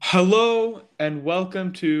Hello and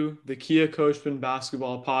welcome to the Kia Khoshbin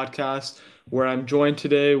Basketball Podcast, where I'm joined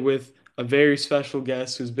today with a very special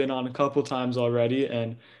guest who's been on a couple times already,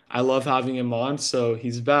 and I love having him on. So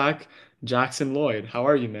he's back, Jackson Lloyd. How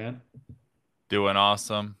are you, man? Doing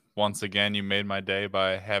awesome. Once again, you made my day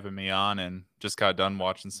by having me on and just got done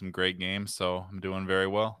watching some great games, so I'm doing very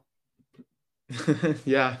well.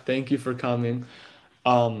 Yeah, thank you for coming.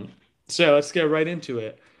 Um, so yeah, let's get right into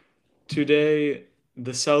it. Today,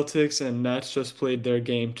 the Celtics and Nets just played their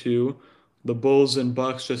game two. The Bulls and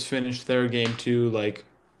Bucks just finished their game two like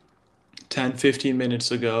 10, 15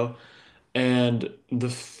 minutes ago. And the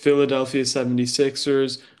Philadelphia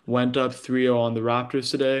 76ers went up 3-0 on the Raptors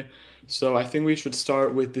today. So I think we should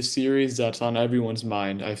start with the series that's on everyone's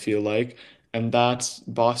mind, I feel like, and that's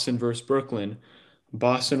Boston versus Brooklyn.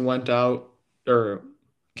 Boston went out or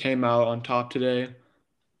came out on top today,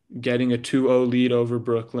 getting a 2-0 lead over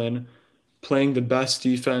Brooklyn, playing the best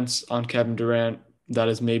defense on Kevin Durant that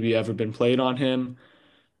has maybe ever been played on him.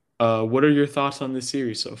 What are your thoughts on this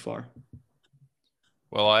series so far?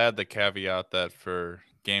 Well, I had the caveat that for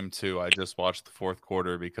game two, I just watched the fourth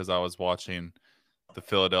quarter because I was watching the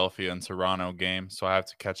Philadelphia and Toronto game, so I have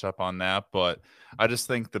to catch up on that. But I just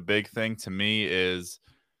think the big thing to me is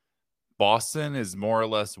Boston is more or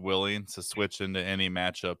less willing to switch into any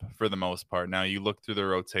matchup for the most part. Now, you look through the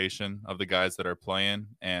rotation of the guys that are playing,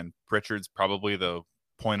 and Pritchard's probably the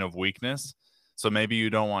point of weakness. So maybe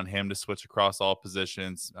you don't want him to switch across all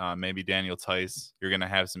positions. Maybe Daniel Tice, you're going to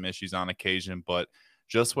have some issues on occasion, but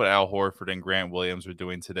just what Al Horford and Grant Williams are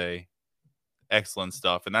doing today, excellent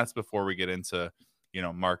stuff. And that's before we get into,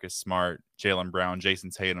 Marcus Smart, Jaylen Brown,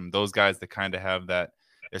 Jason Tatum, those guys that kind of have that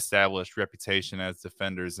established reputation as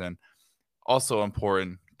defenders. And also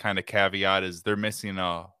important kind of caveat is they're missing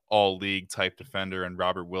a all league type defender and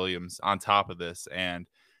Robert Williams on top of this. And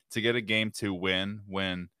to get a game two win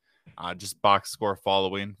when just box score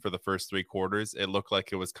following for the first three quarters, it looked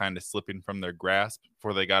like it was kind of slipping from their grasp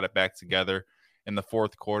before they got it back together. In the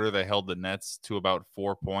fourth quarter, they held the Nets to about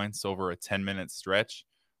 4 points over a 10-minute stretch,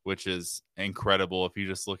 which is incredible if you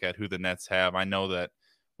just look at who the Nets have. I know that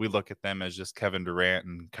we look at them as just Kevin Durant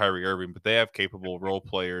and Kyrie Irving, but they have capable role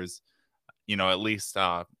players, at least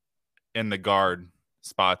in the guard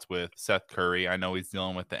spots with Seth Curry. I know he's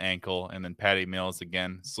dealing with the ankle, and then Patty Mills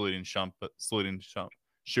again, shooting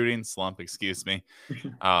slump, excuse me.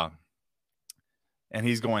 Uh, and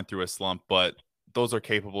he's going through a slump, but those are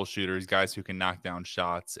capable shooters, guys who can knock down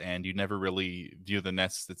shots, and you never really view the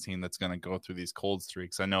Nets as the team that's going to go through these cold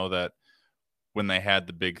streaks. I know that when they had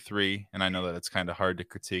the big three, and I know that it's kind of hard to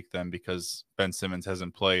critique them because Ben Simmons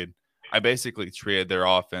hasn't played, I basically treated their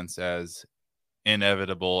offense as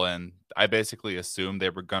inevitable, and I basically assumed they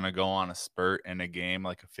were going to go on a spurt in a game,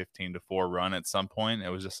 like a 15-4 run at some point. It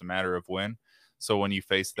was just a matter of when. So when you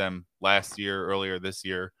face them last year, earlier this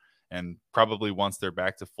year, and probably once they're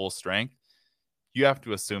back to full strength, you have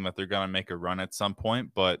to assume that they're going to make a run at some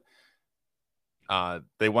point. But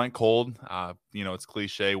they went cold. It's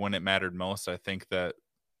cliche when it mattered most. I think that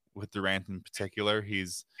with Durant in particular,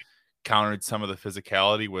 he's countered some of the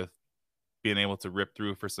physicality with being able to rip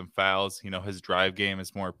through for some fouls. His drive game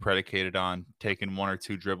is more predicated on taking one or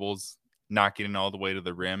two dribbles, not getting all the way to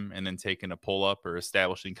the rim, and then taking a pull up or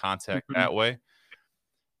establishing contact Mhm. that way.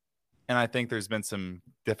 And I think there's been some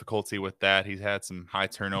difficulty with that. He's had some high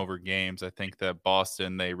turnover games. I think that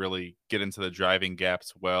Boston, they really get into the driving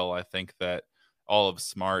gaps well. I think that all of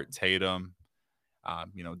Smart, Tatum,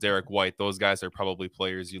 Derek White, those guys are probably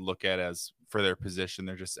players you look at as for their position.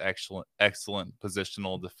 They're just excellent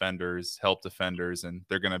positional defenders, help defenders, and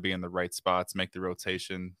they're going to be in the right spots, make the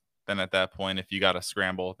rotation. Then at that point, if you got to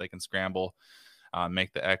scramble, they can scramble,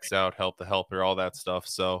 make the X out, help the helper, all that stuff.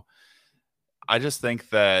 So I just think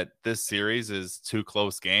that this series is two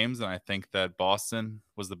close games, and I think that Boston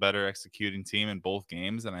was the better executing team in both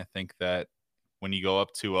games. And I think that when you go up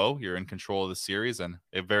 2-0, you're in control of the series, and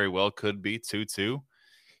it very well could be 2-2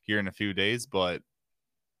 here in a few days. But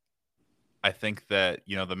I think that,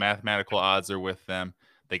 the mathematical odds are with them.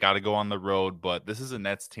 They got to go on the road, but this is a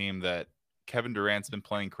Nets team that Kevin Durant's been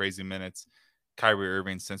playing crazy minutes. Kyrie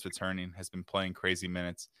Irving, since returning, has been playing crazy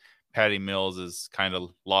minutes. Patty Mills has kind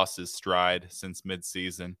of lost his stride since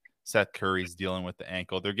midseason. Seth Curry's dealing with the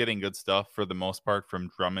ankle. They're getting good stuff for the most part from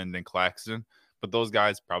Drummond and Claxton, but those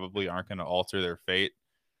guys probably aren't going to alter their fate,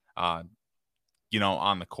 uh,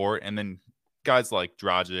 on the court. And then guys like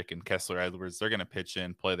Dragic and Kessler Edwards, they're going to pitch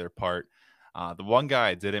in, play their part. The one guy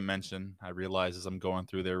I didn't mention, I realize as I'm going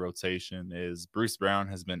through their rotation, is Bruce Brown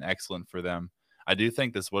has been excellent for them. I do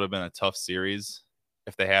think this would have been a tough series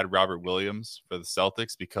if they had Robert Williams for the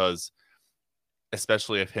Celtics, because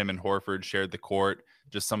especially if him and Horford shared the court,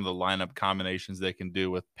 just some of the lineup combinations they can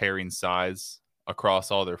do with pairing size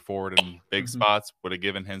across all their forward and big Hmm. spots would have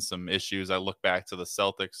given him some issues. I look back to the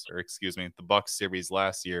Bucks series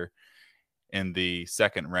last year in the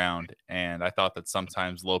second round, and I thought that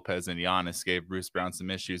sometimes Lopez and Giannis gave Bruce Brown some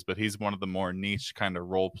issues, but he's one of the more niche kind of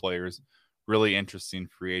role players. Really interesting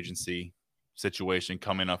free agency situation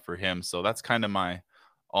coming up for him. So that's kind of my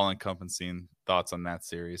all-encompassing thoughts on that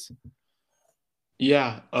series.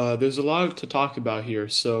 Yeah, there's a lot to talk about here.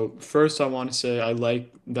 So first, I want to say I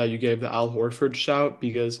like that you gave the Al Horford shout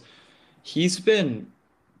because he's been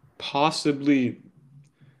possibly,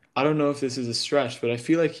 I don't know if this is a stretch, but I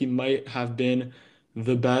feel like he might have been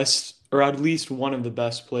the best, or at least one of the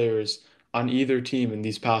best players on either team in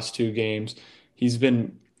these past two games. He's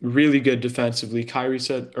been really good defensively. Kyrie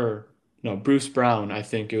said, or no, Bruce Brown, I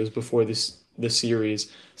think it was before the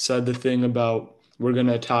series, said the thing about we're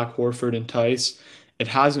gonna attack Horford and Tice. It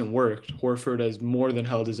hasn't worked. Horford has more than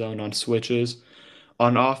held his own on switches.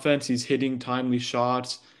 On offense, he's hitting timely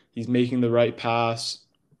shots. He's making the right pass,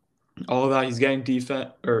 all of that. He's getting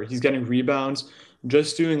defense or he's getting rebounds,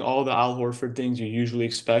 just doing all the Al Horford things you usually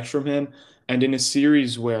expect from him. And in a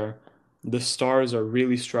series where the stars are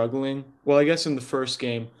really struggling, well, I guess in the first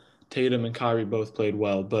game, Tatum and Kyrie both played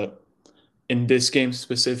well, but in this game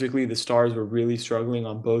specifically, the stars were really struggling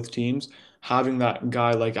on both teams. Having that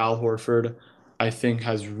guy like Al Horford, I think,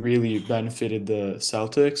 has really benefited the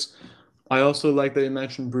Celtics. I also like that you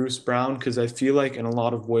mentioned Bruce Brown because I feel like in a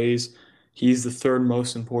lot of ways he's the third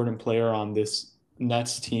most important player on this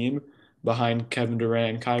Nets team behind Kevin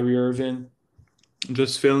Durant and Kyrie Irving,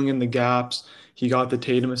 just filling in the gaps. He got the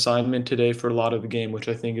Tatum assignment today for a lot of the game, which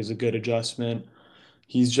I think is a good adjustment.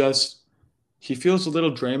 He's just he feels a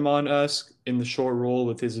little Draymond-esque in the short roll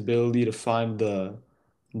with his ability to find the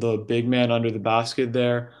big man under the basket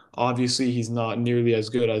there. Obviously, he's not nearly as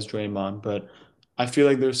good as Draymond, but I feel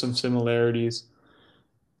like there's some similarities.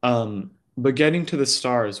 But getting to the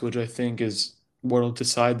stars, which I think is what will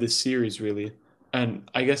decide this series really, and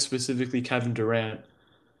I guess specifically Kevin Durant,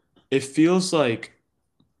 it feels like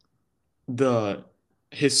the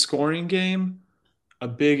his scoring game, a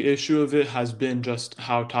big issue of it has been just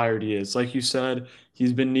how tired he is. Like you said,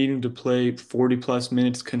 he's been needing to play 40 plus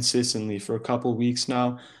minutes consistently for a couple weeks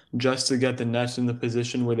now just to get the Nets in the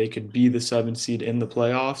position where they could be the seventh seed in the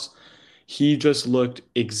playoffs. He just looked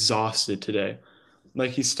exhausted today.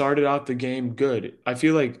 Like he started out the game good. I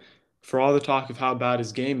feel like for all the talk of how bad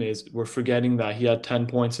his game is, we're forgetting that he had 10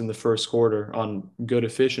 points in the first quarter on good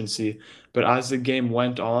efficiency. But as the game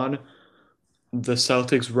went on, the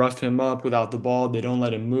Celtics rough him up without the ball. They don't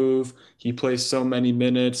let him move. He plays so many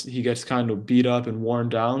minutes. He gets kind of beat up and worn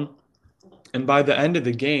down. And by the end of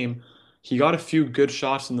the game, he got a few good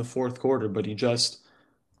shots in the fourth quarter, but he just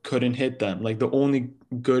couldn't hit them. Like the only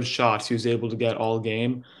good shots he was able to get all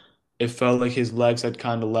game, it felt like his legs had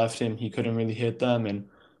kind of left him. He couldn't really hit them, and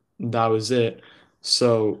that was it.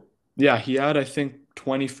 So, yeah, he had, I think,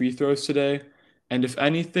 20 free throws today. And if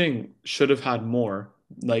anything, should have had more.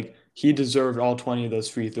 Like, he deserved all 20 of those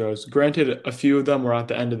free throws. Granted, a few of them were at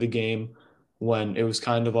the end of the game when it was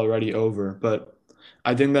kind of already over. But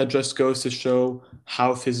I think that just goes to show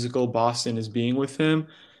how physical Boston is being with him.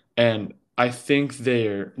 And I think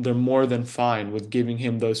they're more than fine with giving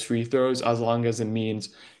him those free throws as long as it means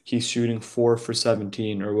he's shooting 4 for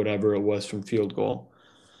 17 or whatever it was from field goal.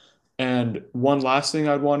 And one last thing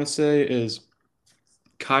I'd want to say is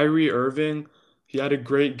Kyrie Irving, he had a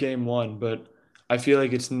great game one, but I feel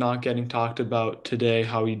like it's not getting talked about today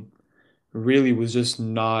how he really was just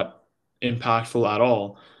not impactful at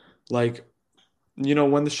all. Like,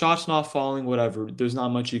 when the shot's not falling, whatever, there's not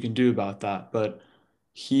much you can do about that. But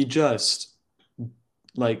he just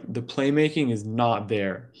like the playmaking is not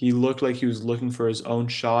there. He looked like he was looking for his own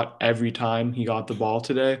shot every time he got the ball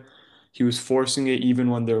today. He was forcing it even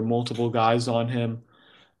when there were multiple guys on him.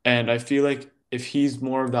 And I feel like if he's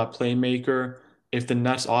more of that playmaker, if the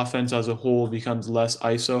Nets offense as a whole becomes less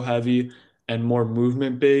ISO heavy and more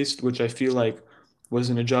movement based, which I feel like was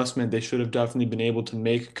an adjustment they should have definitely been able to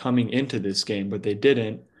make coming into this game, but they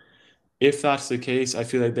didn't. If that's the case, I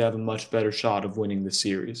feel like they have a much better shot of winning the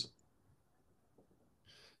series.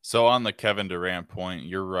 So on the Kevin Durant point,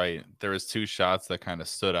 you're right. There was two shots that kind of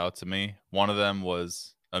stood out to me. One of them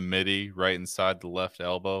was a midi right inside the left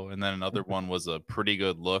elbow, and then another one was a pretty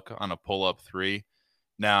good look on a pull-up three.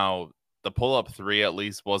 Now, the pull-up three at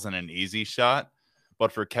least wasn't an easy shot,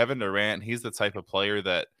 but for Kevin Durant, he's the type of player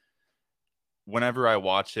that whenever I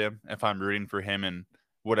watch him, if I'm rooting for him in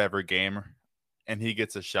whatever game and he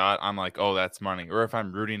gets a shot, I'm like, oh, that's money. Or if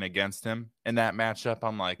I'm rooting against him in that matchup,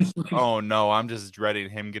 I'm like, oh no, I'm just dreading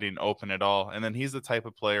him getting open at all. And then he's the type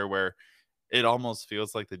of player where it almost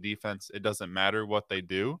feels like the defense, it doesn't matter what they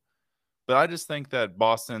do. But I just think that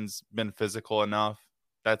Boston's been physical enough.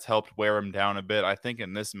 That's helped wear him down a bit. I think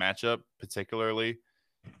in this matchup, particularly,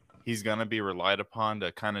 he's going to be relied upon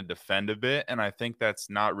to kind of defend a bit. And I think that's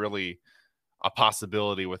not really a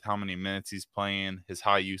possibility with how many minutes he's playing, his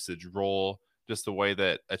high usage role, just the way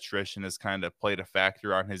that attrition has kind of played a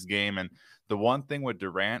factor on his game. And the one thing with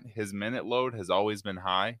Durant, his minute load has always been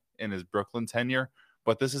high in his Brooklyn tenure,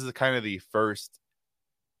 but this is the kind of the first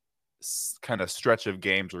kind of stretch of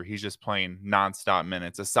games where he's just playing nonstop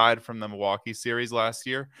minutes. Aside from the Milwaukee series last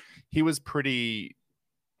year, he was pretty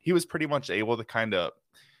much able to kind of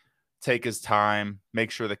take his time, make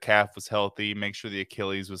sure the calf was healthy, make sure the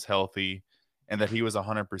Achilles was healthy, and that he was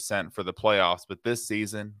 100% for the playoffs. But this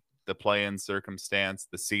season, the play-in circumstance,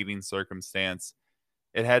 the seeding circumstance,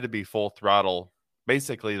 it had to be full throttle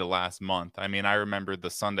basically the last month. I mean, I remember the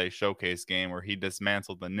Sunday showcase game where he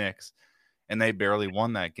dismantled the Knicks and they barely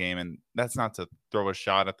won that game. And that's not to throw a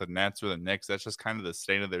shot at the Nets or the Knicks. That's just kind of the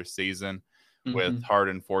state of their season with Hmm.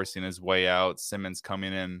 Harden forcing his way out, Simmons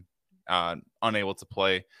coming in unable to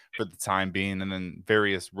play for the time being, and then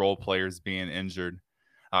various role players being injured.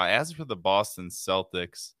 As for the Boston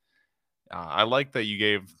Celtics, I like that you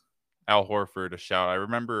gave Al Horford a shout. I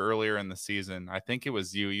remember earlier in the season, I think it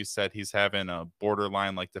was you. You said he's having a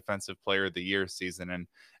borderline like defensive player of the year season. And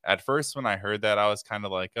at first, when I heard that, I was kind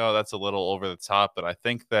of like, oh, that's a little over the top. But I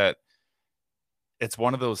think that it's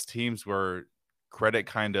one of those teams where credit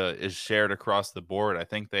kind of is shared across the board. I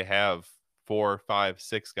think they have 4, 5,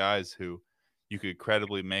 6 guys who you could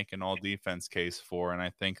credibly make an all defense case for. And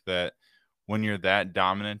I think that when you're that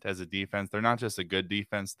dominant as a defense, they're not just a good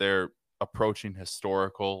defense, they're approaching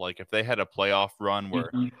historical. Like if they had a playoff run where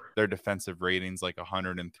Hmm. their defensive ratings like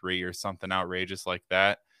 103 or something outrageous like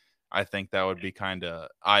that, I think that would be kind of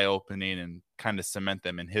eye opening and kind of cement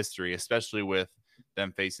them in history, especially with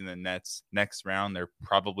them facing the Nets next round. They're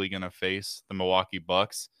probably going to face the Milwaukee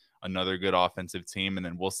Bucks, another good offensive team, and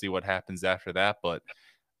then we'll see what happens after that. But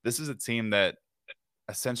this is a team that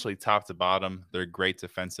essentially top to bottom, they're great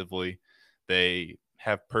defensively. They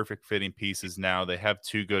have perfect fitting pieces now. They have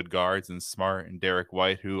two good guards in Smart and Derek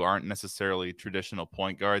White, who aren't necessarily traditional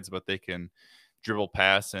point guards, but they can dribble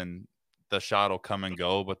pass and the shot will come and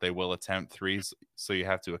go, but they will attempt threes. So you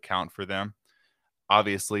have to account for them.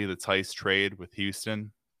 Obviously, the Tice trade with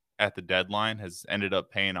Houston at the deadline has ended up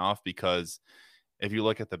paying off because if you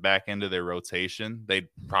look at the back end of their rotation, they'd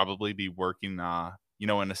probably be working, in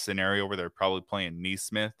a scenario where they're probably playing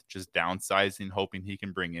Neesmith, just downsizing, hoping he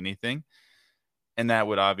can bring anything. And that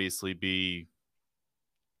would be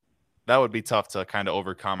tough to kind of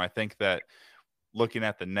overcome. I think that looking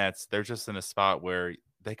at the Nets, they're just in a spot where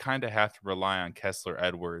they kind of have to rely on Kessler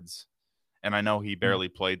Edwards. And I know he barely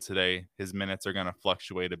played today. His minutes are going to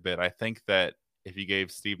fluctuate a bit. I think that if you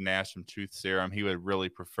gave Steve Nash some truth serum, he would really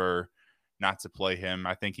prefer not to play him.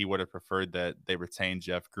 I think he would have preferred that they retain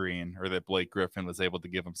Jeff Green or that Blake Griffin was able to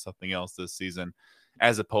give him something else this season,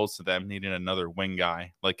 as opposed to them needing another wing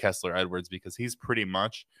guy like Kessler Edwards, because he's pretty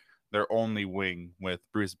much their only wing, with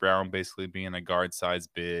Bruce Brown basically being a guard size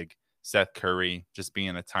big, Seth Curry just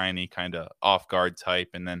being a tiny kind of off guard type,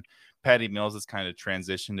 and then Patty Mills has kind of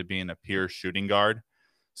transitioned to being a pure shooting guard.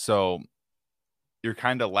 So you're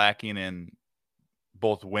kind of lacking in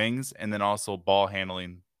both wings and then also ball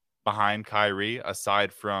handling behind Kyrie,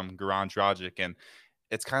 aside from Goran Dragic. And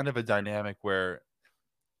it's kind of a dynamic where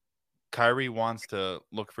Kyrie wants to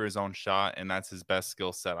look for his own shot, and that's his best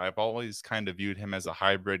skill set. I've always kind of viewed him as a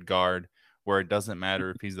hybrid guard where it doesn't matter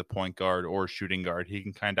if he's the point guard or shooting guard. He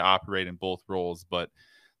can kind of operate in both roles, but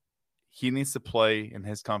he needs to play in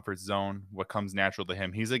his comfort zone, what comes natural to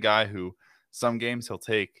him. He's a guy who some games he'll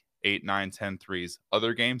take 8, 9, 10 threes.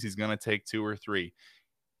 Other games he's going to take 2 or 3.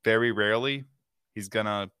 Very rarely he's going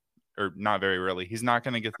to, or not very rarely, he's not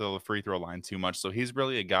going to get to the free throw line too much. So he's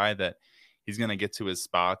really a guy that he's going to get to his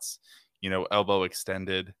spots, elbow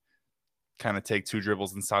extended, kind of take 2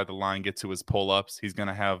 dribbles inside the line, get to his pull-ups. He's going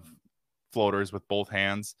to have floaters with both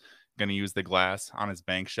hands, going to use the glass on his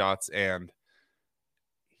bank shots, and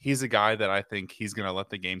he's a guy that I think he's going to let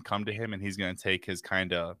the game come to him, and he's going to take his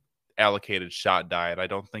kind of allocated shot diet. I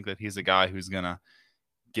don't think that he's a guy who's going to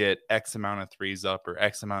get X amount of threes up or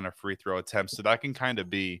X amount of free throw attempts. So that can kind of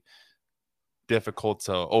be difficult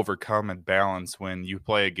to overcome and balance when you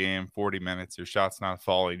play a game 40 minutes, your shot's not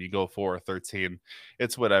falling, you go 4 or 13.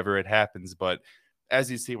 It's whatever, it happens. But as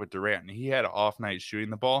you see with Durant, he had an off night shooting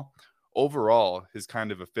the ball. Overall, his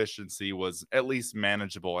kind of efficiency was at least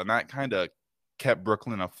manageable, and that kind of kept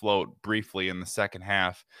Brooklyn afloat briefly in the second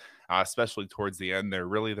half, especially towards the end there.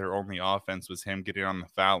 Really, their only offense was him getting on the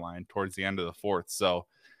foul line towards the end of the fourth. So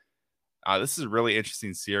This is a really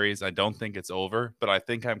interesting series. I don't think it's over, but I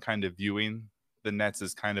think I'm kind of viewing the Nets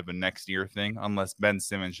as kind of a next year thing, unless Ben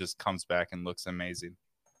Simmons just comes back and looks amazing.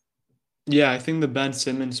 Yeah, I think the Ben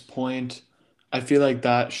Simmons point, I feel like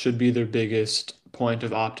that should be their biggest point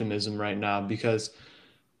of optimism right now because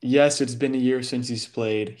yes, it's been a year since he's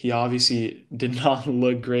played. He obviously did not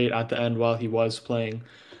look great at the end while he was playing,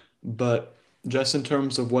 but just in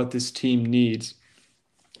terms of what this team needs,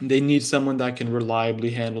 they need someone that can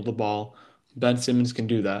reliably handle the ball. Ben Simmons can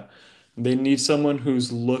do that. They need someone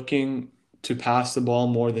who's looking to pass the ball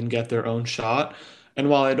more than get their own shot. And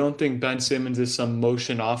while I don't think Ben Simmons is some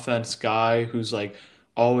motion offense guy who's like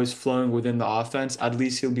always flowing within the offense, at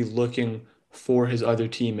least he'll be looking for his other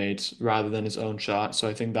teammates rather than his own shot. So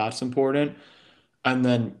I think that's important. And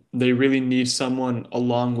then they really need someone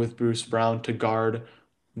along with Bruce Brown to guard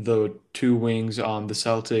the two wings on the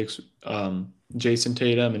Celtics, Jason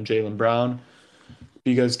Tatum and Jaylen Brown,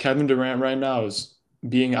 because Kevin Durant right now is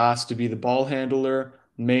being asked to be the ball handler,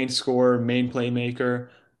 main scorer, main playmaker,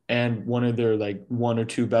 and one of their like one or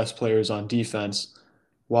two best players on defense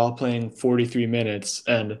while playing 43 minutes.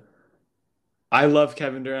 And I love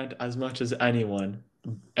Kevin Durant as much as anyone,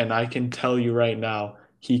 and I can tell you right now,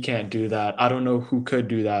 he can't do that. I don't know who could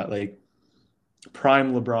do that. Like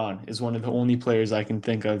prime LeBron is one of the only players I can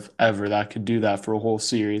think of ever that could do that for a whole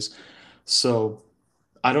series. So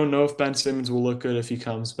I don't know if Ben Simmons will look good if he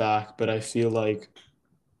comes back, but I feel like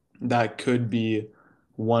that could be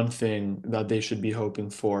one thing that they should be hoping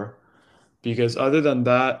for. Because other than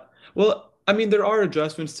that, well, I mean, there are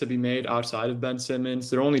adjustments to be made outside of Ben Simmons.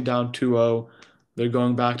 They're only down 2-0. They're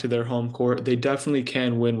going back to their home court. They definitely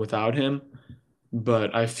can win without him,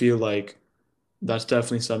 but I feel like that's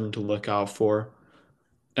definitely something to look out for.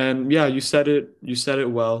 And yeah, you said it. You said it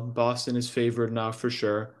well. Boston is favored now for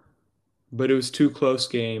sure, but it was two close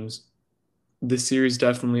games. The series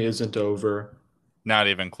definitely isn't over. Not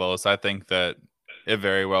even close. I think that it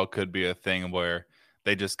very well could be a thing where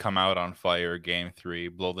they just come out on fire game 3,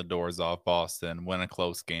 blow the doors off Boston, win a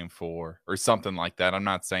close game 4, or something like that. I'm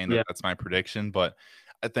not saying that Yeah. that's my prediction, but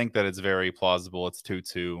I think that it's very plausible. It's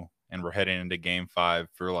 2-2, and we're heading into game 5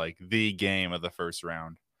 for like the game of the first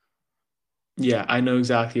round. Yeah, I know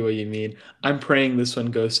exactly what you mean. I'm praying this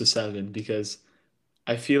one goes to 7 because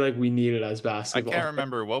I feel like we need it as I can't basketball.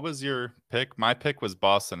 remember what was your pick. My pick was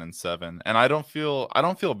Boston in 7, and I don't feel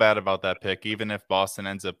bad about that pick, even if Boston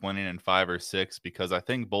ends up winning in 5 or 6, because I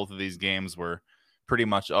think both of these games were pretty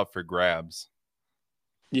much up for grabs.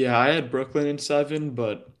 Yeah, I had Brooklyn in 7,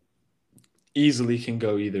 but easily can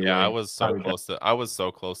go either Yeah, I way. was I so would close to I was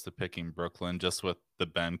so close to picking Brooklyn just with the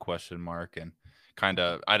Ben question mark, and kind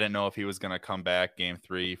of I didn't know if he was going to come back game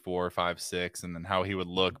 3, 4, 5, 6, and then how he would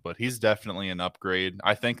look, but he's definitely an upgrade.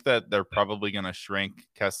 I think that they're probably going to shrink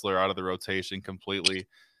Kessler out of the rotation completely.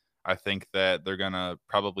 I think that they're going to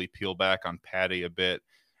probably peel back on Patty a bit.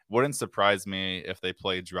 Wouldn't surprise me if they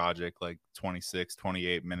play Dragic like 26,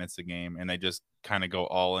 28 minutes a game and they just kind of go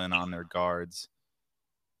all in on their guards.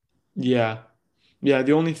 Yeah. Yeah,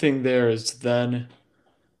 the only thing there is then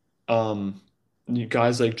um you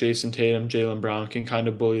guys like Jason Tatum, Jaylen Brown can kind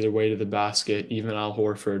of bully their way to the basket, even Al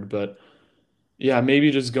Horford, but yeah,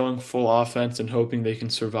 maybe just going full offense and hoping they can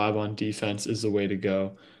survive on defense is the way to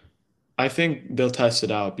go. I think they'll test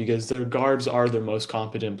it out because their guards are their most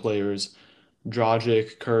competent players.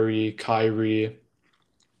 Dragic, Curry, Kyrie,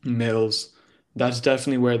 Mills. That's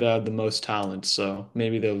definitely where they have the most talent, so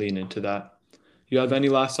maybe they'll lean into that. You have any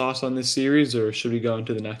last thoughts on this series, or should we go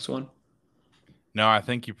into the next one? No, I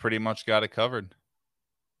think you pretty much got it covered.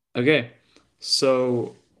 Okay,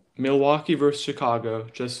 so Milwaukee versus Chicago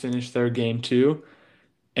just finished their game two,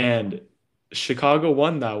 and Chicago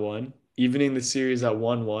won that one, evening the series at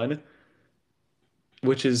 1-1,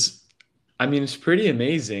 which is, I mean, it's pretty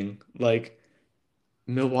amazing. Like,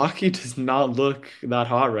 Milwaukee does not look that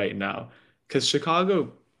hot right now because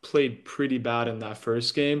Chicago played pretty bad in that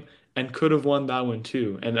first game and could have won that one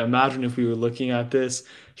too. And imagine if we were looking at this,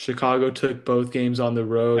 Chicago took both games on the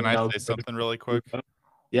Can road. I Now, say something really quick?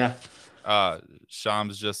 yeah.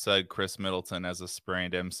 Shams just said Chris Middleton has a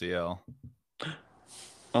sprained MCL.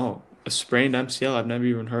 Oh, a sprained MCL. I've never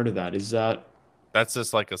even heard of that. Is that? That's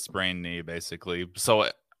just like a sprained knee, basically. So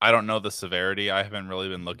I don't know the severity. I haven't really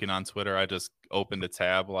been looking on Twitter. I just opened a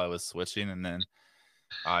tab while I was switching, and then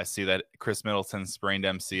I see that Chris Middleton sprained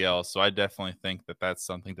MCL. So I definitely think that that's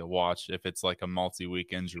something to watch if it's like a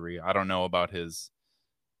multi-week injury. I don't know about his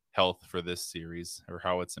health for this series or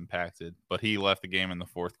how it's impacted, but he left the game in the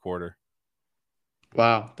fourth quarter.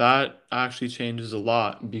 Wow, that actually changes a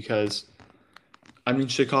lot because I mean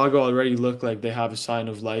Chicago already looked like they have a sign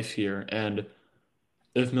of life here, and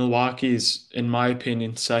if Milwaukee's, in my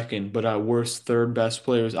opinion, second, but at worst third best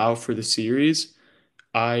players out for the series,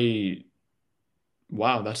 I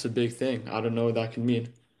wow, that's a big thing. I don't know what that can mean.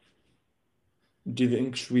 Do you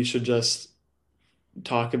think we should just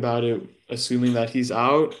talk about it assuming that he's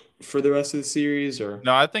out for the rest of the series or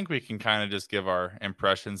No, I think we can kind of just give our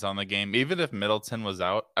impressions on the game. Even if Middleton was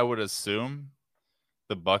out, I would assume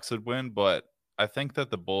the Bucks would win, but I think that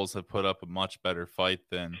the Bulls have put up a much better fight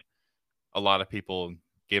than a lot of people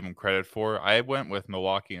gave them credit for. I went with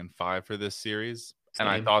Milwaukee in 5 for this series, and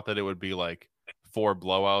I same? thought that it would be like 4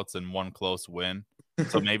 blowouts and 1 close win.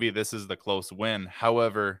 So maybe this is the close win.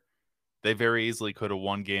 However, they very easily could have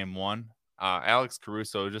won game 1. Alex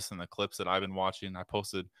Caruso, just in the clips that I've been watching, I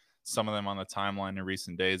posted some of them on the timeline in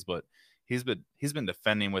recent days, but he's been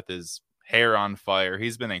defending with his hair on fire.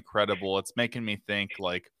 He's been incredible. It's making me think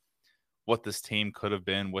like what this team could have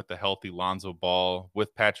been with the healthy Lonzo Ball,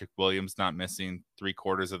 with Patrick Williams not missing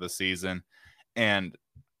 3/4 of the season. And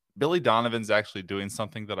Billy Donovan's actually doing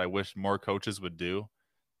something that I wish more coaches would do.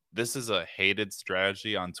 This is a hated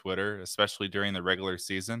strategy on Twitter, especially during the regular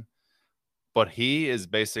season, but he is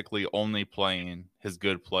basically only playing his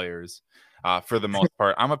good players for the most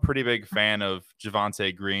part. I'm a pretty big fan of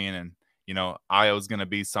Javante Green, and Io's going to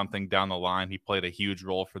be something down the line. He played a huge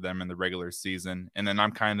role for them in the regular season, and then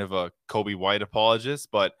I'm kind of a Kobe White apologist,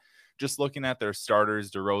 but just looking at their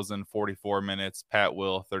starters, DeRozan 44 minutes, Pat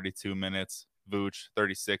Will 32 minutes, Vooch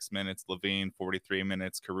 36 minutes, Levine 43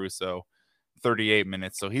 minutes, Caruso 38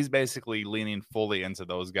 minutes. So he's basically leaning fully into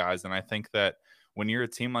those guys, and I think that when you're a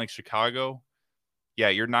team like Chicago, yeah,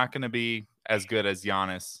 you're not going to be as good as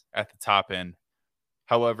Giannis at the top end.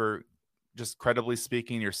 However, just credibly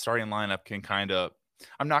speaking, your starting lineup can kind of,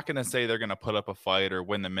 I'm not going to say they're going to put up a fight or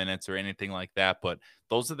win the minutes or anything like that, but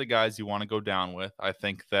those are the guys you want to go down with. I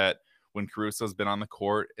think that when Caruso's been on the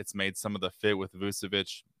court, it's made some of the fit with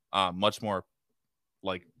Vucevic much more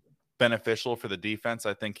like beneficial for the defense.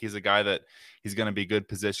 I think he's a guy that he's going to be good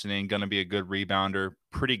positioning, going to be a good rebounder,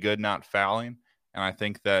 pretty good not fouling. And I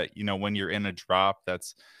think that, when you're in a drop,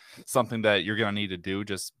 that's something that you're going to need to do,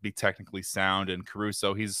 just be technically sound. And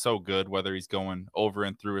Caruso, he's so good, whether he's going over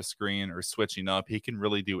and through a screen or switching up, he can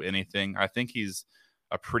really do anything. I think he's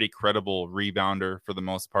a pretty credible rebounder for the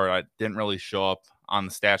most part. I didn't really show up on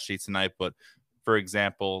the stat sheet tonight, but for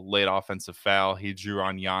example, late offensive foul, he drew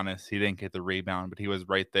on Giannis. He didn't get the rebound, but he was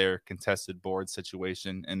right there, contested board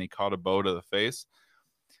situation, and he caught a bow to the face.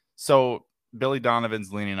 So Billy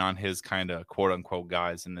Donovan's leaning on his kind of quote unquote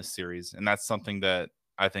guys in this series, and that's something that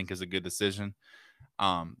I think is a good decision.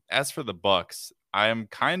 As for the Bucks, I am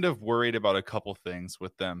kind of worried about a couple things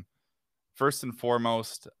with them. First and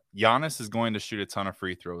foremost, Giannis is going to shoot a ton of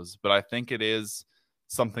free throws, but I think it is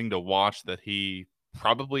something to watch that he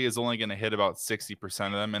probably is only going to hit about 60%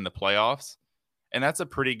 of them in the playoffs. And that's a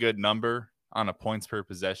pretty good number on a points per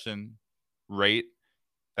possession rate.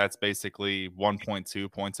 That's basically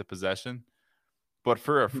 1.2 points a possession. But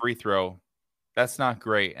for a free throw, that's not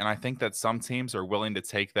great. And I think that some teams are willing to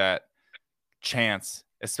take that chance,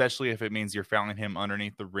 especially if it means you're fouling him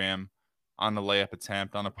underneath the rim on a layup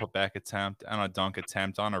attempt, on a putback attempt, on a dunk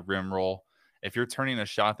attempt, on a rim roll. If you're turning a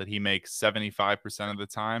shot that he makes 75% of the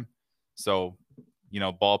time, so,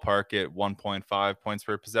 ballpark at 1.5 points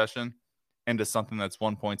per possession into something that's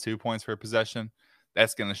 1.2 points per possession,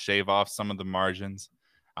 that's going to shave off some of the margins.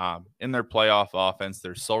 In their playoff offense,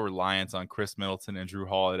 they're so reliant on Chris Middleton and Drew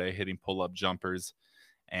Holiday hitting pull-up jumpers,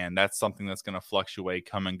 and that's something that's going to fluctuate,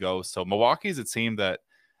 come and go. So Milwaukee's a team that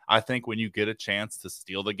I think when you get a chance to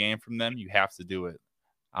steal the game from them, you have to do it.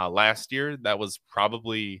 Last year, that was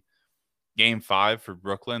probably game 5 for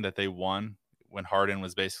Brooklyn that they won when Harden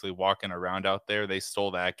was basically walking around out there. They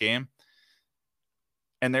stole that game.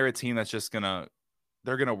 And they're a team that's just they're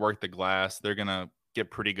going to work the glass. They're going to get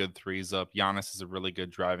pretty good threes up. Giannis is a really good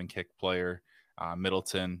drive and kick player.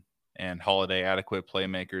 Middleton and Holiday, adequate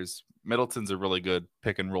playmakers. Middleton's a really good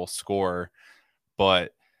pick and roll scorer.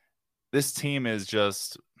 But this team is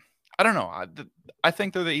just, I don't know. I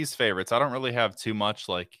think they're the East favorites. I don't really have too much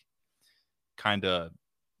kind of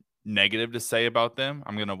negative to say about them.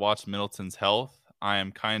 I'm going to watch Middleton's health. I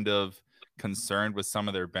am kind of concerned with some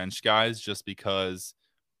of their bench guys just because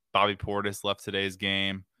Bobby Portis left today's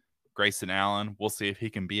game. Grayson Allen, we'll see if he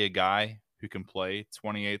can be a guy who can play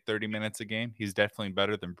 28, 30 minutes a game. He's definitely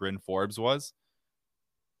better than Bryn Forbes was.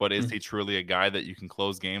 But is he truly a guy that you can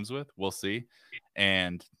close games with? We'll see.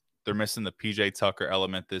 And they're missing the PJ Tucker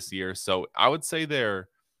element this year. So I would say they're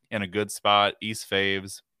in a good spot, East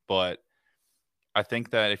faves, but I think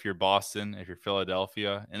that if you're Boston, if you're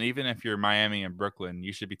Philadelphia, and even if you're Miami and Brooklyn,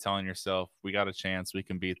 you should be telling yourself, we got a chance. We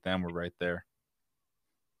can beat them. We're right there.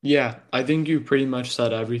 Yeah, I think you pretty much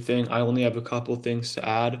said everything. I only have a couple things to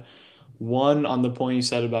add. One, on the point you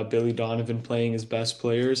said about Billy Donovan playing his best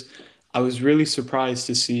players, I was really surprised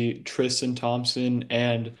to see Tristan Thompson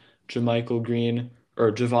and JaMychal Green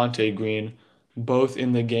or Javante Green both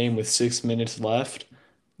in the game with 6 minutes left.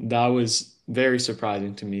 That was very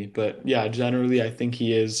surprising to me. But yeah, generally, I think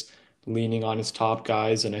he is leaning on his top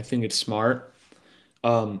guys, and I think it's smart.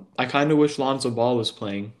 I kind of wish Lonzo Ball was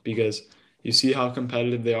playing because you see how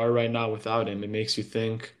competitive they are right now without him. It makes you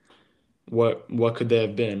think what could they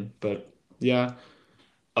have been? But yeah,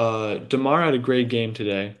 DeMar had a great game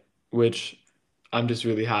today, which I'm just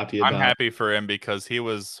really happy I'm about. happy for him because he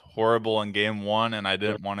was horrible in game one, and I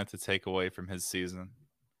didn't want it to take away from his season.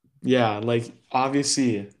 Yeah, like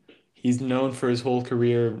obviously he's known for his whole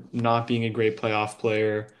career not being a great playoff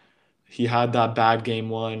player. He had that bad game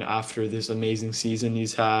one after this amazing season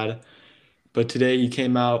he's had. But today he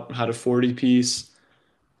came out, had a 40 piece,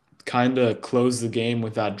 kind of closed the game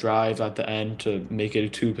with that drive at the end to make it a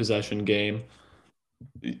two possession game.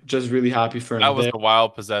 Just really happy for That him was there. a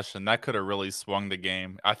wild possession. That could have really swung the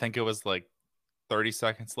game. I think it was like 30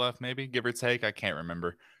 seconds left, maybe, give or take. I can't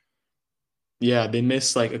remember. Yeah, they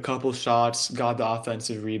missed like a couple shots, got the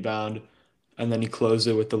offensive rebound, and then he closed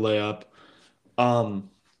it with the layup.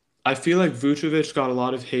 Um, I feel like Vucevic got a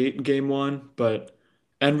lot of hate in game one, but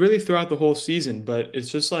and really throughout the whole season, but it's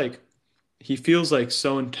just like he feels like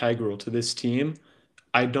so integral to this team.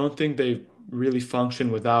 I don't think they really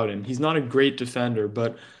function without him. He's not a great defender,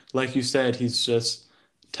 but like you said, he's just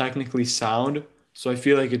technically sound. So I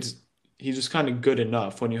feel like it's he's just kind of good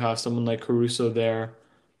enough when you have someone like Caruso there,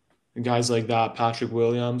 guys like that, Patrick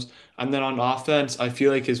Williams. And then on offense, I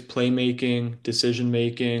feel like his playmaking, decision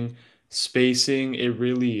making, spacing, it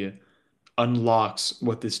really unlocks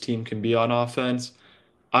what this team can be on offense.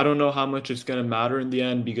 I don't know how much it's going to matter in the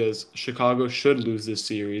end because Chicago should lose this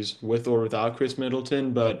series with or without Chris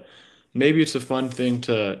Middleton, but maybe it's a fun thing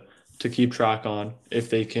to keep track on if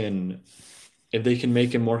they can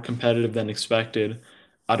make it more competitive than expected.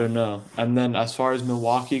 I don't know. And then as far as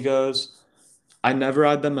Milwaukee goes, I never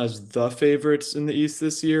had them as the favorites in the East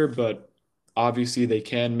this year, but obviously they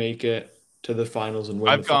can make it to the finals and win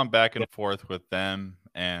the I've finals. gone back and forth with them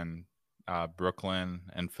and Brooklyn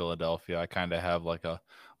and Philadelphia. I kind of have like a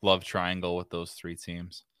love triangle with those three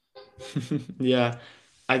teams. Yeah,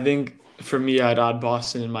 I think for me, I'd add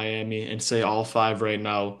Boston and Miami and say all five right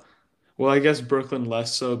now. Well, I guess Brooklyn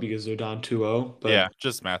less so because they're down 2-0, Yeah, but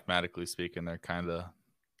just mathematically speaking, they're kind of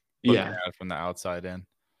looking yeah. at it from the outside in.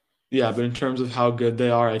 Yeah, but in terms of how good they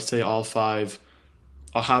are, I'd say all five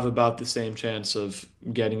I'll have about the same chance of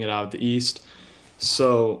getting it out of the East.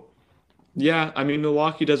 So, yeah, I mean,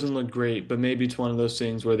 Milwaukee doesn't look great, but maybe it's one of those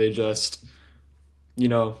things where they just,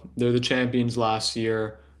 they're the champions last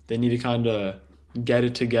year. They need to kind of get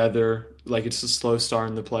it together. Like it's a slow start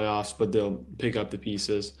in the playoffs, but they'll pick up the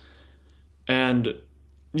pieces. And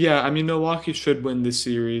yeah, I mean, Milwaukee should win this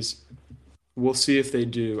series. We'll see if they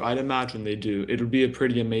do. I'd imagine they do. It'll be a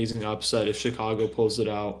pretty amazing upset if Chicago pulls it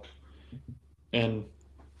out. And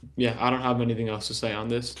yeah, I don't have anything else to say on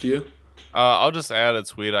this. Do you? I'll just add a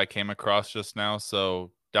tweet I came across just now.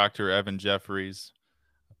 So Dr. Evan Jeffries,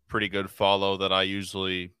 pretty good follow that I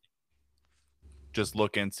usually just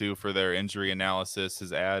look into for their injury analysis.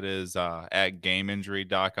 His ad is at Game Injury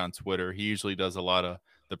Doc on Twitter. He usually does a lot of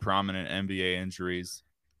the prominent NBA injuries,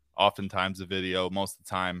 oftentimes a video, most of the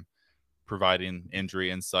time providing injury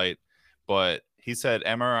insight. But he said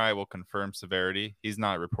MRI will confirm severity. He's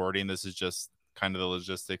not reporting. This is just kind of the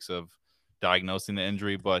logistics of diagnosing the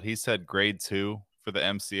injury. But he said grade 2 for the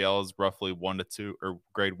MCL is roughly 1 to 2, or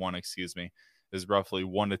grade 1, excuse me, is roughly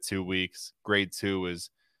 1 to 2 weeks. Grade 2 is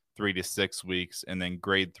 3 to 6 weeks. And then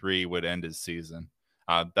grade 3 would end his season.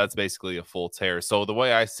 That's basically a full tear. So the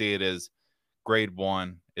way I see it is grade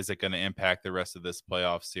 1, is it going to impact the rest of this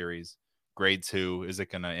playoff series? Grade 2, is it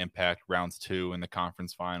going to impact rounds 2 in the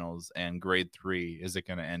conference finals? And grade 3, is it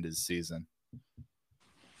going to end his season?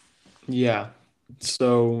 Yeah.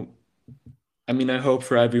 So, I mean, I hope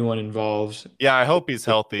for everyone involved. Yeah, I hope he's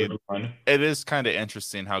healthy. Everyone. It is kind of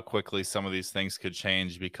interesting how quickly some of these things could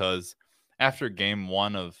change because after game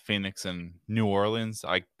 1 of Phoenix and New Orleans,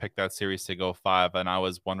 I picked that series to go 5, and I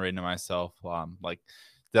was wondering to myself, like,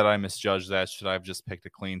 did I misjudge that? Should I have just picked a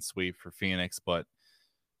clean sweep for Phoenix? But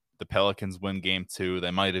the Pelicans win game 2.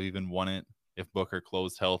 They might have even won it if Booker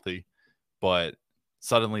closed healthy. But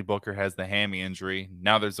suddenly Booker has the hammy injury.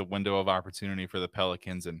 Now there's a window of opportunity for the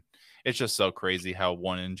Pelicans. And it's just so crazy how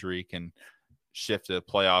one injury can shift a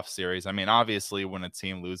playoff series. I mean, obviously, when a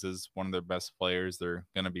team loses one of their best players, they're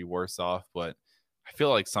going to be worse off. But I feel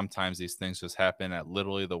like sometimes these things just happen at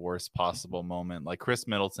literally the worst possible moment. Like Chris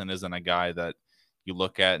Middleton isn't a guy that you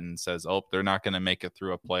look at and says, "Oh, they're not going to make it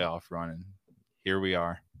through a playoff run." And here we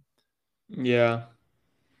are. Yeah.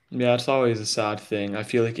 Yeah, it's always a sad thing. I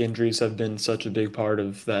feel like injuries have been such a big part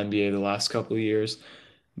of the NBA the last couple of years.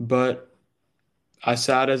 But as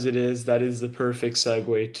sad as it is, that is the perfect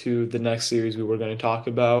segue to the next series we were going to talk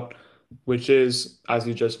about, which is, as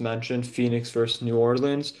you just mentioned, Phoenix versus New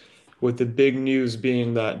Orleans, with the big news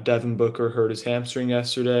being that Devin Booker hurt his hamstring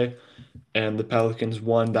yesterday, and the Pelicans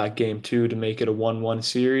won that game two to make it a 1-1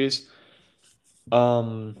 series.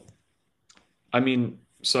 Um, I mean,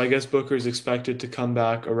 so I guess Booker's expected to come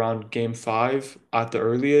back around game five at the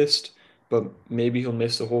earliest, but maybe he'll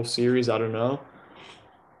miss the whole series. I don't know.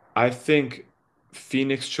 I think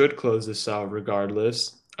Phoenix should close this out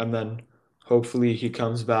regardless, and then hopefully he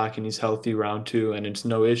comes back and he's healthy round two and it's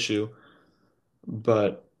no issue.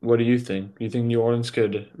 But what do you think? Do you think New Orleans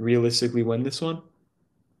could realistically win this one?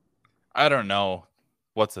 I don't know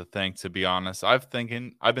what to think, to be honest. I've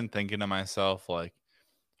been thinking to myself, like,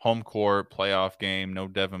 home court playoff game, no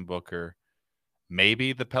Devin Booker.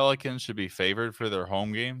 Maybe the Pelicans should be favored for their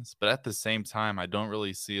home games, but at the same time, I don't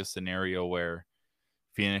really see a scenario where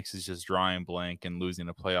Phoenix is just drawing blank and losing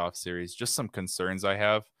a playoff series. Just some concerns I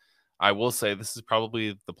have. I will say this is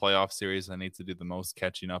probably the playoff series I need to do the most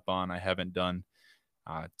catching up on. I haven't done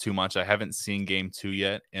too much. I haven't seen game two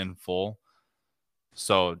yet in full.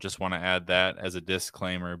 So just want to add that as a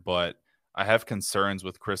disclaimer. But I have concerns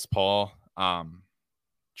with Chris Paul.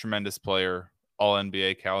 Tremendous player, all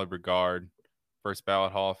NBA caliber guard, first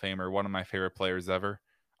ballot Hall of Famer, one of my favorite players ever.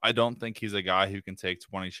 I don't think he's a guy who can take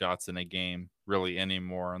 20 shots in a game really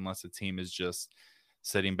anymore unless the team is just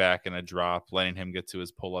sitting back in a drop, letting him get to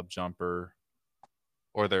his pull up jumper,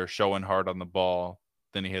 or they're showing hard on the ball.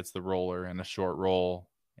 Then he hits the roller and a short roll,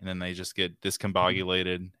 and then they just get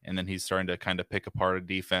discombobulated, and then he's starting to kind of pick apart a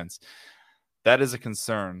defense. That is a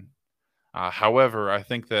concern. However, I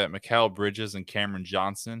think that Mikal Bridges and Cameron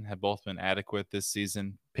Johnson have both been adequate this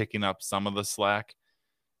season, picking up some of the slack.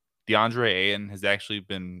 DeAndre Ayton has actually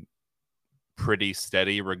been pretty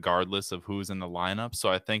steady regardless of who's in the lineup. So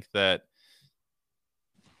I think that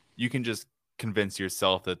you can just convince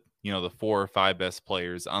yourself that, you know, the 4 or 5 best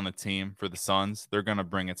players on the team for the Suns, they're going to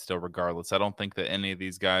bring it still regardless. I don't think that any of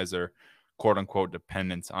these guys are quote unquote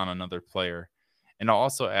dependent on another player. And I'll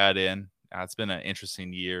also add in, it's been an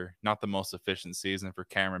interesting year, not the most efficient season for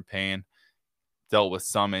Cameron Payne. Dealt with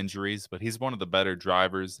some injuries, but he's one of the better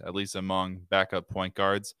drivers, at least among backup point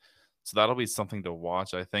guards. So that'll be something to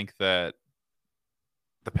watch. I think that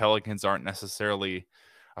the Pelicans aren't necessarily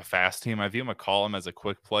a fast team. I view McCollum as a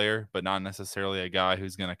quick player, but not necessarily a guy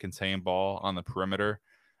who's going to contain ball on the perimeter.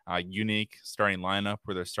 Unique starting lineup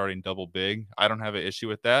where they're starting double big. I don't have an issue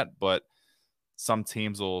with that, but some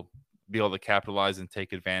teams will be able to capitalize and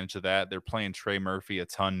take advantage of that. They're playing Trey Murphy a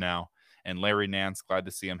ton now, and Larry Nance, glad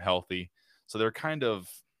to see him healthy. So they're kind of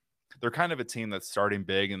a team that's starting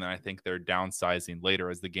big, and then I think they're downsizing later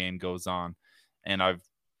as the game goes on. And I've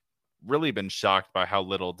really been shocked by how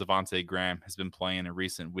little Devontae Graham has been playing in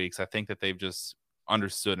recent weeks. I think that they've just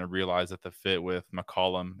understood and realized that the fit with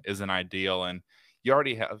McCollum isn't ideal, and you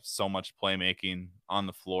already have so much playmaking on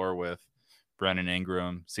the floor with Brandon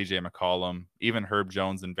Ingram, CJ McCollum, even Herb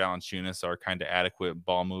Jones and Valanciunas are kind of adequate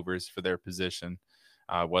ball movers for their position.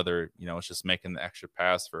 Whether, you know, it's just making the extra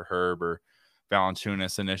pass for Herb or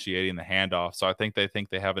Valanciunas initiating the handoff. So I think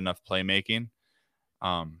they have enough playmaking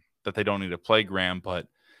that they don't need to play Graham. But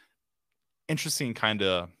interesting kind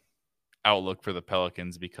of outlook for the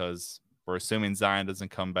Pelicans because we're assuming Zion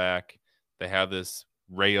doesn't come back. They have this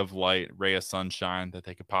ray of light, ray of sunshine that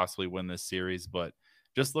they could possibly win this series. But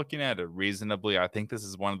just looking at it reasonably, I think this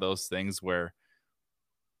is one of those things where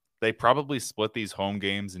they probably split these home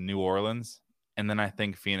games in New Orleans. And then I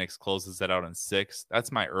think Phoenix closes that out in 6.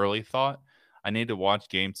 That's my early thought. I need to watch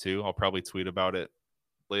game 2. I'll probably tweet about it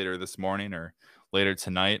later this morning or later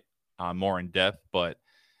tonight, more in depth. But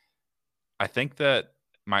I think that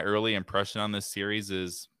my early impression on this series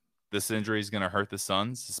is this injury is going to hurt the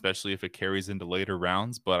Suns, especially if it carries into later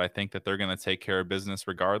rounds. But I think that they're going to take care of business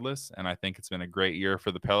regardless. And I think it's been a great year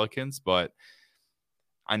for the Pelicans. But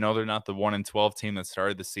I know they're not the 1-12 team that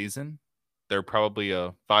started the season. They're probably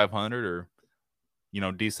a 500 or, you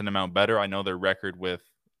know, decent amount better. I know their record with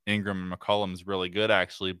Ingram and McCollum is really good,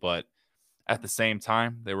 actually. But at the same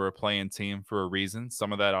time, they were a playing team for a reason.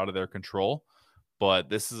 Some of that out of their control. But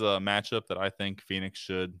this is a matchup that I think Phoenix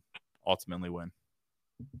should ultimately win.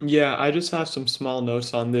 Yeah, I just have some small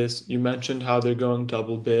notes on this. You mentioned how they're going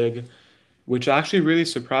double big, which actually really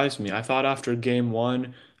surprised me. I thought after game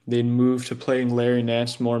one, they'd move to playing Larry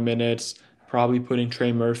Nance more minutes, probably putting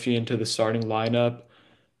Trey Murphy into the starting lineup,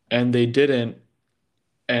 and they didn't.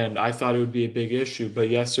 And I thought it would be a big issue. But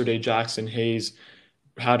yesterday, Jackson Hayes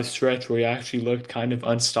had a stretch where he actually looked kind of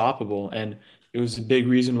unstoppable, and it was a big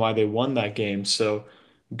reason why they won that game. So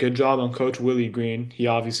good job on Coach Willie Green. He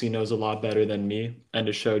obviously knows a lot better than me, and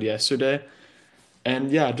it showed yesterday.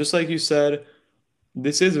 And yeah, just like you said,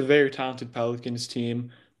 this is a very talented Pelicans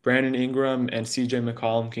team. Brandon Ingram and CJ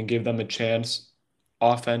McCollum can give them a chance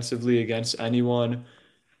offensively against anyone.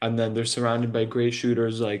 And then they're surrounded by great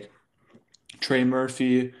shooters like Trey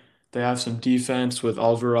Murphy. They have some defense with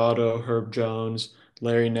Alvarado, Herb Jones,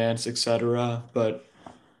 Larry Nance, etc. But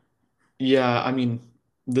yeah, I mean,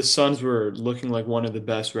 the Suns were looking like one of the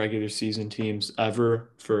best regular season teams ever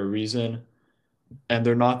for a reason. And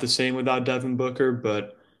they're not the same without Devin Booker,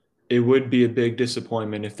 but it would be a big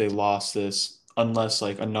disappointment if they lost this, unless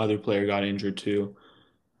like another player got injured too.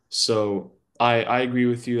 So I agree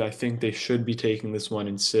with you. I think they should be taking this one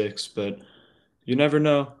in six, but you never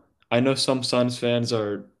know. I know some Suns fans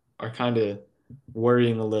are kind of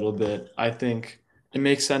worrying a little bit. I think it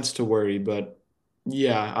makes sense to worry, but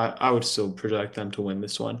yeah, I would still project them to win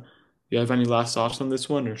this one. You have any last thoughts on this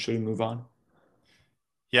one, or should we move on?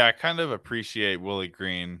 Yeah, I kind of appreciate Willie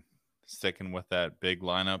Green sticking with that big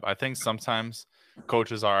lineup. I think sometimes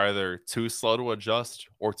coaches are either too slow to adjust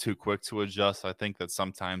or too quick to adjust. I think that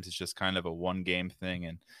sometimes it's just kind of a one game thing,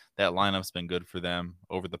 and that lineup's been good for them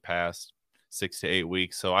over the past 6 to 8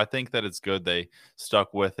 weeks. So I think that it's good they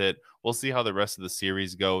stuck with it. We'll see how the rest of the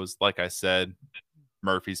series goes. Like I said,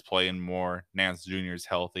 Murphy's playing more, Nance Jr. is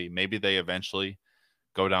healthy. Maybe they eventually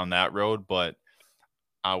go down that road, but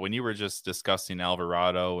when you were just discussing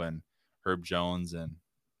Alvarado and Herb Jones and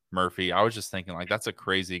Murphy, I was just thinking like that's a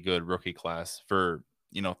crazy good rookie class for,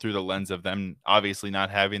 through the lens of them obviously not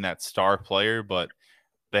having that star player, but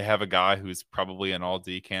they have a guy who's probably an all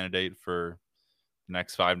D candidate for the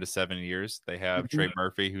next 5 to 7 years. They have Trey Mhm.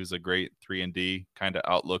 Murphy, who's a great 3 and D kind of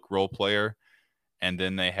outlook role player. And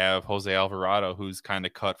then they have Jose Alvarado, who's kind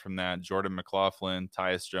of cut from that Jordan McLaughlin,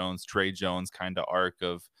 Tyus Jones, Trey Jones kind of arc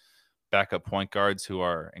of backup point guards who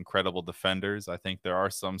are incredible defenders. I think there are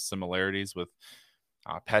some similarities with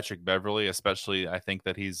Patrick Beverly, especially. I think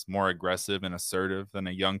that he's more aggressive and assertive than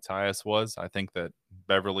a young Tyus was. I think that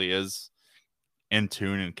Beverly is in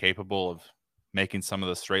tune and capable of making some of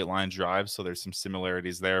the straight line drives. So there's some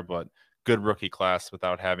similarities there, but good rookie class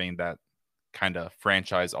without having that kind of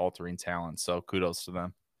franchise altering talent. So kudos to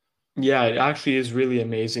them. Yeah, it actually is really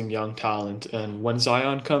amazing young talent. And when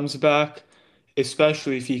Zion comes back,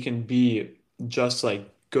 especially if he can be just like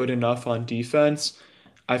good enough on defense,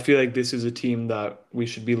 I feel like this is a team that we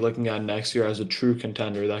should be looking at next year as a true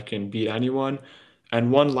contender that can beat anyone. And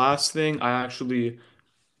one last thing, I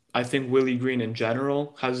think Willie Green in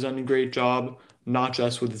general has done a great job, not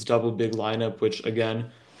just with his double big lineup, which again,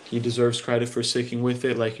 he deserves credit for sticking with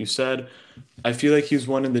it, like you said. I feel like he's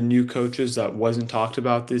one of the new coaches that wasn't talked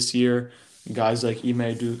about this year. Guys like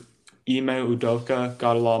Ime Udoka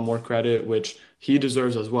got a lot more credit, which he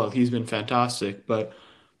deserves as well. He's been fantastic, but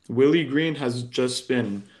Willie Green has just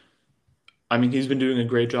been, I mean, he's been doing a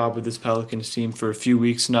great job with this Pelicans team for a few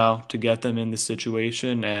weeks now to get them in this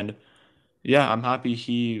situation. And yeah, I'm happy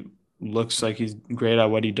he looks like he's great at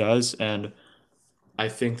what he does. And I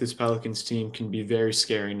think this Pelicans team can be very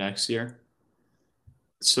scary next year.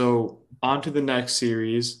 So, on to the next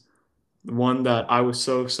series. One that I was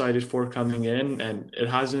so excited for coming in, and it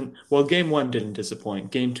hasn't. Well, game one didn't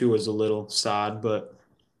disappoint. Game two was a little sad, but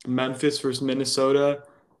Memphis versus Minnesota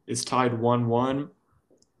is tied 1-1.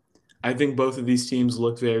 I think both of these teams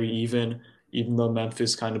look very even though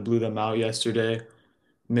Memphis kind of blew them out yesterday.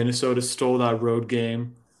 Minnesota stole that road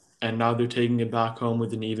game, and now they're taking it back home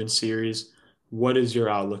with an even series. What is your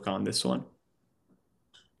outlook on this one?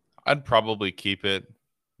 I'd probably keep it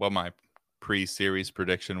what my pre-series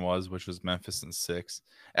prediction was, which was Memphis in 6.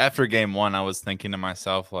 After game 1, I was thinking to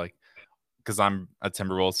myself, like, because I'm a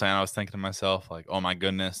Timberwolves fan, I was thinking to myself, like, oh my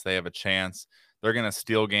goodness, they have a chance. They're going to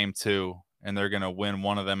steal game 2 and they're going to win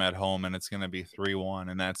one of them at home and it's going to be 3-1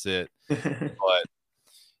 and that's it. But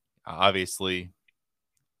obviously,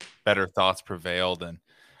 better thoughts prevailed. And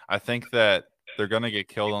I think that they're going to get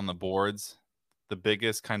killed on the boards. The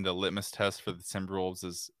biggest kind of litmus test for the Timberwolves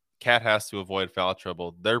is Cat has to avoid foul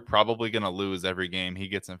trouble. They're probably going to lose every game he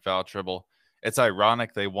gets in foul trouble. It's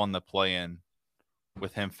ironic they won the play in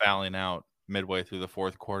with him fouling out midway through the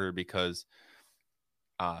fourth quarter because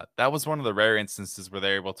that was one of the rare instances where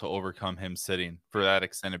they're able to overcome him sitting for that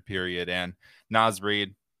extended period. And Naz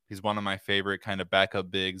Reid, he's one of my favorite kind of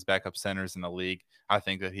backup bigs, backup centers in the league. I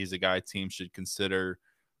think that he's a guy teams should consider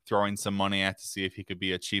throwing some money at to see if he could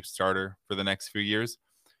be a cheap starter for the next few years.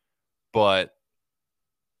 but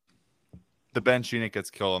the bench unit gets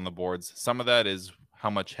killed on the boards. Some of that is how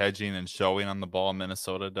much hedging and showing on the ball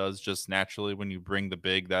Minnesota does just naturally when you bring the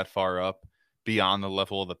big that far up beyond the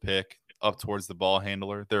level of the pick up towards the ball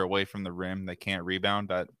handler. They're away from the rim. They can't rebound.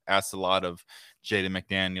 That asks a lot of Jaden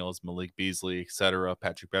McDaniels, Malik Beasley, etc.,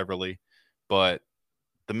 Patrick Beverly. But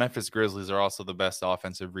the Memphis Grizzlies are also the best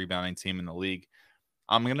offensive rebounding team in the league.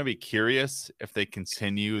 I'm going to be curious if they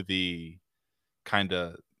continue the kind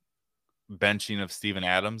of benching of Steven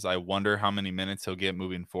Adams. I wonder how many minutes he'll get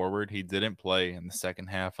moving forward. He didn't play in the second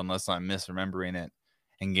half, unless I'm misremembering it,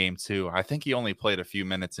 in game two. I think he only played a few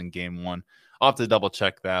minutes in game one. I'll have to double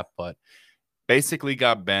check that, but basically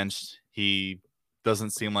got benched. He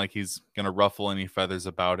doesn't seem like he's going to ruffle any feathers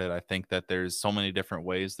about it. I think that there's so many different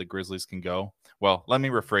ways the Grizzlies can go. Well, let me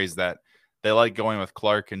rephrase that. They like going with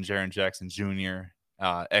Clark and Jaren Jackson Jr.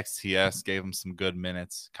 XTS gave him some good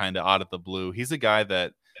minutes, kind of out of the blue. He's a guy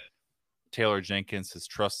that Taylor Jenkins has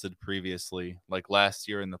trusted previously, like last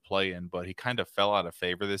year in the play-in, but he kind of fell out of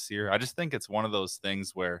favor this year. I just think it's one of those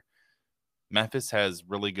things where Memphis has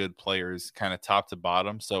really good players kind of top to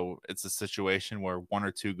bottom. So it's a situation where one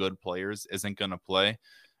or two good players isn't going to play,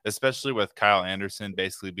 especially with Kyle Anderson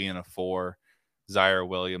basically being a four, Zaire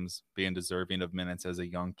Williams being deserving of minutes as a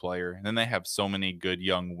young player. And then they have so many good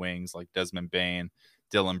young wings like Desmond Bain,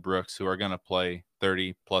 Dylan Brooks, who are going to play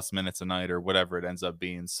 30 plus minutes a night or whatever it ends up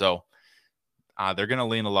being. So they're going to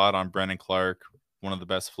lean a lot on Brennan Clark, one of the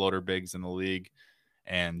best floater bigs in the league,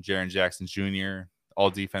 and Jaren Jackson Jr., all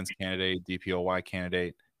defense candidate, DPOY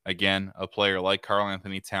candidate. Again, a player like Karl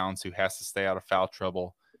Anthony Towns who has to stay out of foul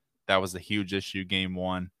trouble. That was a huge issue game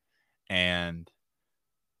one. And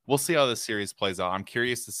we'll see how this series plays out. I'm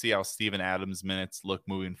curious to see how Steven Adams' minutes look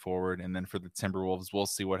moving forward. And then for the Timberwolves, we'll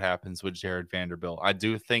see what happens with Jared Vanderbilt. I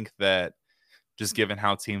do think that just given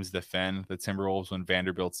how teams defend the Timberwolves when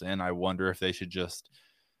Vanderbilt's in, I wonder if they should just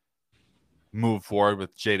move forward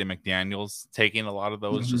with Jaden McDaniels, taking a lot of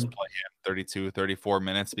those, just play him 32, 34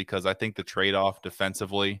 minutes, because I think the trade-off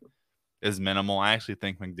defensively is minimal. I actually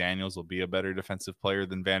think McDaniels will be a better defensive player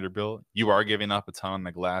than Vanderbilt. You are giving up a ton on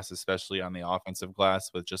the glass, especially on the offensive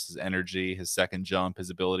glass, with just his energy, his second jump, his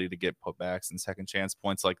ability to get putbacks and second chance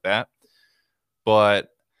points like that. But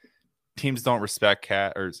teams don't respect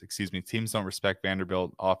teams don't respect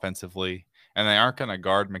Vanderbilt offensively, and they aren't going to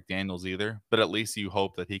guard McDaniels either. But at least you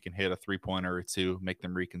hope that he can hit a 3-pointer or two, make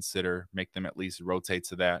them reconsider, make them at least rotate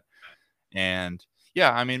to that. And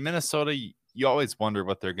yeah, I mean, Minnesota, you always wonder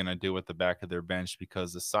what they're going to do with the back of their bench,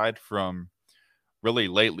 because aside from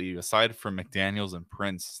McDaniels and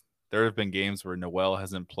Prince, there have been games where Noel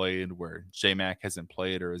hasn't played, where J-Mac hasn't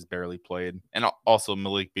played or has barely played. And also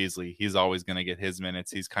Malik Beasley, he's always going to get his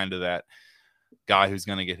minutes. He's kind of that guy who's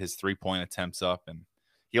going to get his 3-point attempts up. And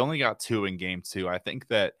he only got 2 in game 2. I think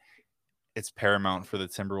that it's paramount for the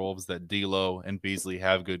Timberwolves that D'Lo and Beasley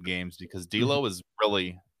have good games, because D'Lo is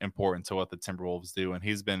really important to what the Timberwolves do. And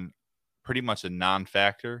he's been pretty much a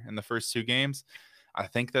non-factor in the first 2 games. I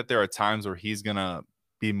think that there are times where he's going to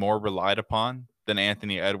be more relied upon than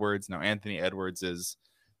Anthony Edwards. Now, Anthony Edwards is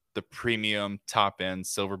the premium top-end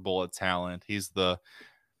silver bullet talent. He's the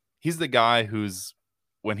guy who's,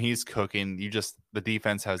 when he's cooking, the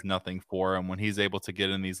defense has nothing for him. When he's able to get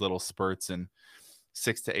in these little spurts and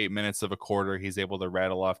 6 to 8 minutes of a quarter, he's able to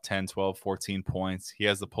rattle off 10, 12, 14 points. He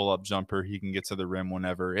has the pull-up jumper. He can get to the rim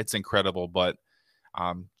whenever. It's incredible, but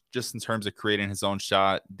just in terms of creating his own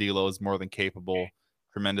shot, D'Lo is more than capable,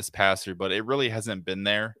 tremendous passer, but it really hasn't been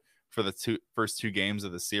there for the first 2 games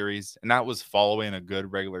of the series, and that was following a good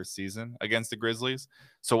regular season against the Grizzlies.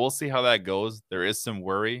 So we'll see how that goes. There is some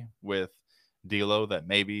worry with D'Lo that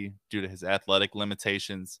maybe due to his athletic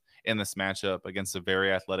limitations in this matchup against a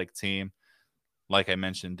very athletic team, like I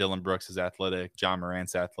mentioned, Dylan Brooks is athletic, John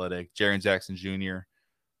Morant's athletic, Jaren Jackson Jr.,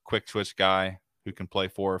 quick twitch guy who can play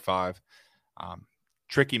 4 or 5.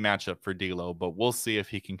 Tricky matchup for D'Lo, but we'll see if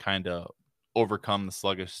he can kind of overcome the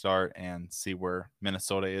sluggish start and see where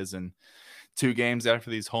Minnesota is in 2 games after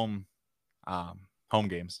these home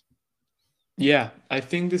games. Yeah, I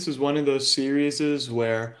think this is one of those series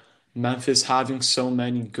where Memphis having so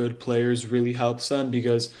many good players really helps them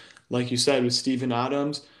because, like you said, with Steven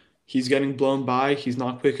Adams, he's getting blown by. He's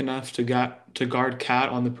not quick enough to guard Cat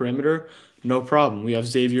on the perimeter. No problem. We have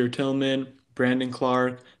Xavier Tillman, Brandon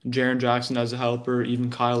Clark, Jaren Jackson as a helper, even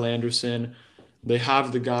Kyle Anderson. They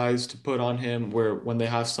have the guys to put on him where when they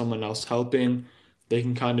have someone else helping, they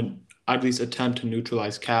can kind of at least attempt to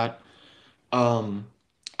neutralize Cat. Um,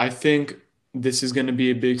 I think this is going to be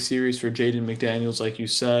a big series for Jaden McDaniels, like you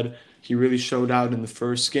said. He really showed out in the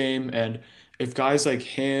first game, and if guys like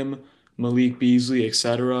him, Malik Beasley,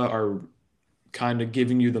 etc., are kind of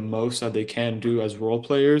giving you the most that they can do as role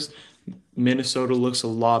players, Minnesota looks a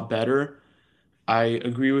lot better. I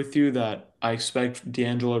agree with you that I expect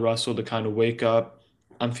D'Angelo Russell to kind of wake up.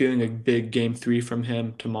 I'm feeling a big game three from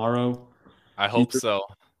him tomorrow. I He's hope so.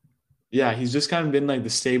 yeah, he's just kind of been like the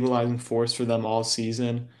stabilizing force for them all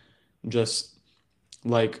season. Just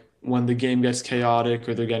like when the game gets chaotic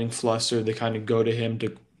or they're getting flustered, they kind of go to him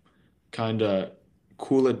to kind of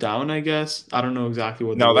cool it down, I guess. I don't know exactly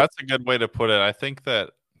what the No, word. that's a good way to put it. I think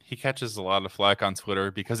that he catches a lot of flack on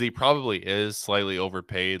Twitter because he probably is slightly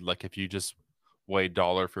overpaid. Like if you just weigh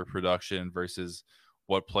dollar for production versus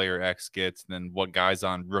what player X gets, then what guys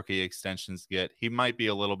on rookie extensions get, he might be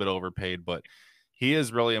a little bit overpaid, but he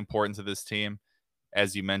is really important to this team.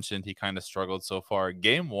 As you mentioned, he kind of struggled so far.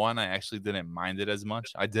 Game one, I actually didn't mind it as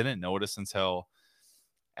much. I didn't notice until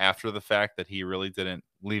after the fact that he really didn't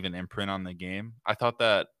leave an imprint on the game. I thought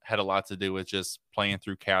that had a lot to do with just playing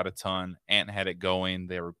through Cat a ton. Ant had it going.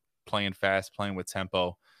 They were playing fast, playing with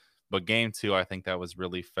tempo. But game two, I think that was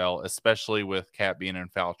really felt, especially with Cat being in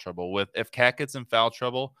foul trouble. With if Cat gets in foul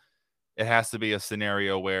trouble, it has to be a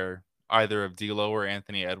scenario where either of D'Lo or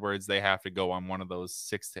Anthony Edwards, they have to go on one of those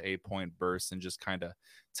 6 to 8 point bursts and just kind of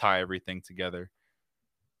tie everything together.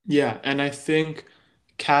 Yeah, and I think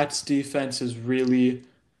Cat's defense is really,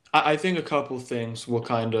 I think a couple things will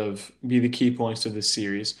kind of be the key points of this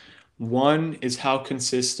series. One is how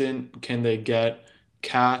consistent can they get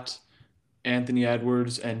Cat, Anthony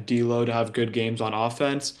Edwards, and D'Lo to have good games on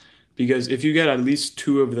offense? Because if you get at least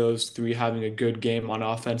two of those three having a good game on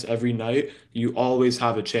offense every night, you always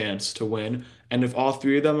have a chance to win. And if all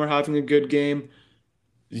three of them are having a good game,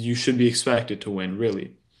 you should be expected to win,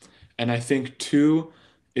 really. And I think two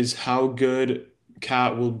is how good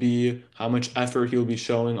Cat will be, how much effort he'll be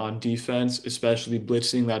showing on defense, especially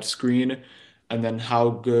blitzing that screen. And then how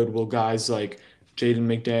good will guys like Jaden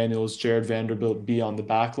McDaniels, Jared Vanderbilt be on the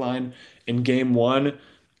back line. In game one,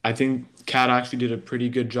 I think Cat actually did a pretty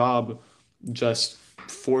good job just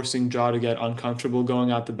forcing Ja to get uncomfortable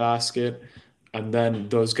going at the basket. And then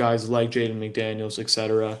those guys like Jaden McDaniels,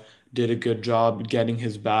 etc., did a good job getting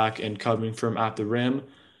his back and covering for him at the rim.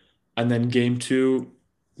 And then game two,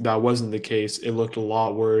 that wasn't the case. It looked a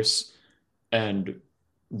lot worse, and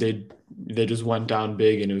they they just went down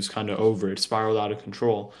big, and it was kind of over. It spiraled out of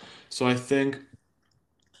control. So I think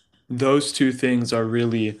those two things are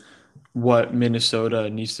really what Minnesota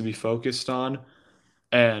needs to be focused on.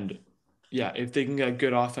 And yeah, if they can get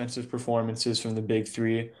good offensive performances from the big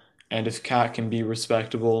three, and if Cat can be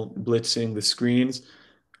respectable blitzing the screens,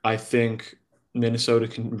 I think Minnesota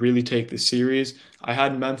can really take the series. I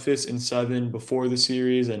had Memphis in seven before the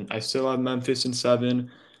series, and I still have Memphis in seven,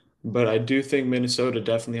 but I do think Minnesota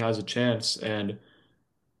definitely has a chance. And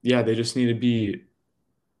yeah, they just need to be,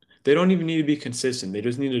 they don't even need to be consistent. They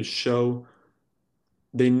just need to show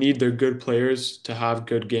they need their good players to have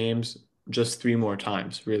good games just three more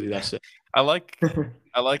times. Really, that's it. I like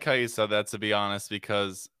I like how you said that, to be honest,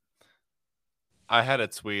 because I had a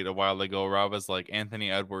tweet a while ago where I was like,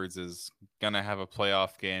 Anthony Edwards is gonna have a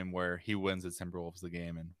playoff game where he wins the Timberwolves the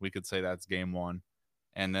game, and we could say that's game one.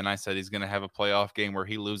 And then I said he's gonna have a playoff game where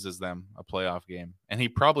he loses them a playoff game, and he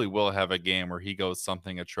probably will have a game where he goes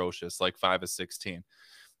something atrocious, like 5 of 16.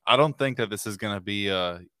 I don't think that this is gonna be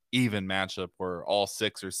a even matchup where all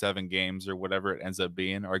 6 or 7 games or whatever it ends up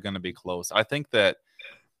being are gonna be close. I think that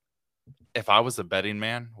if I was a betting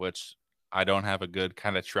man, which I don't have a good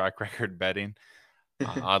kind of track record betting,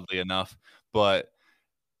 oddly enough. But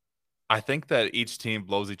I think that each team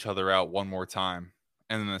blows each other out one more time,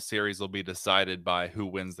 and then the series will be decided by who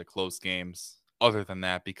wins the close games. Other than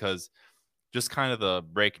that, because just kind of the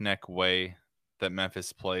breakneck way that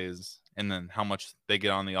Memphis plays, and then how much they get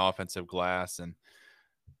on the offensive glass, and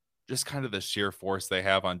just kind of the sheer force they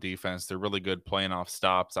have on defense. They're really good playing off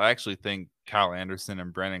stops. I actually think Kyle Anderson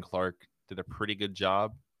and Brandon Clark did a pretty good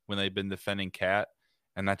job when they've been defending Cat,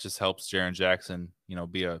 and that just helps Jaren Jackson,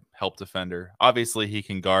 be a help defender. Obviously, he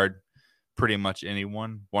can guard pretty much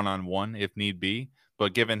anyone one on one if need be,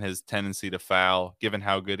 but given his tendency to foul, given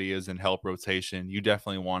how good he is in help rotation, you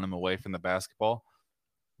definitely want him away from the basketball.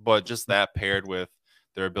 But just that paired with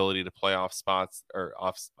their ability to play off spots or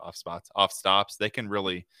off stops, they can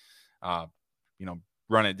really uh, you know,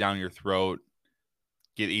 run it down your throat,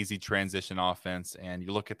 get easy transition offense. And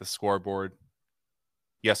you look at the scoreboard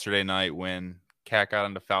yesterday night when Cat got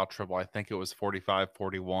into foul trouble. I think it was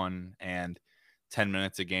 45-41, and 10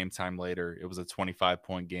 minutes of game time later, it was a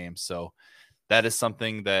 25-point game. So that is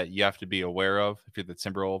something that you have to be aware of if you're the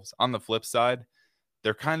Timberwolves. On the flip side,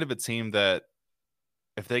 they're kind of a team that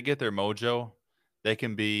if they get their mojo, they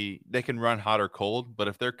can run hot or cold, but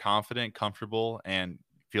if they're confident, comfortable, and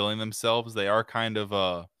feeling themselves. They are kind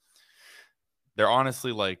of they're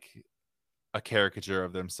honestly like a caricature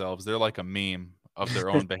of themselves. They're like a meme of their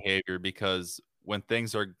own behavior because when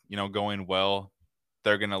things are, going well,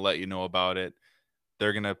 they're going to let you know about it.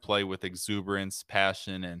 They're going to play with exuberance,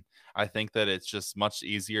 passion, and I think that it's just much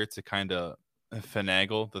easier to kind of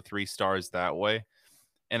finagle the 3 stars that way.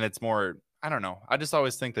 And it's more, I don't know. I just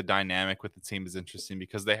always think the dynamic with the team is interesting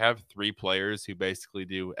because they have 3 players who basically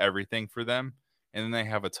do everything for them, and then they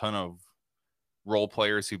have a ton of role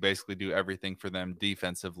players who basically do everything for them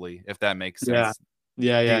defensively, if that makes Yeah. sense.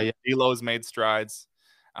 Yeah, yeah, yeah. D'Lo's made strides,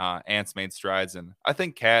 Ant's made strides, and I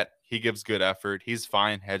think Cat, he gives good effort. He's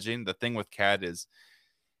fine hedging. The thing with Cat is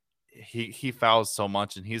he fouls so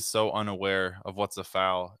much, and he's so unaware of what's a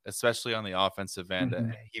foul, especially on the offensive end.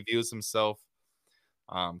 Mhm. He views himself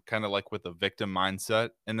kind of like with a victim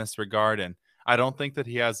mindset in this regard, and I don't think that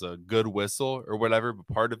he has a good whistle or whatever. But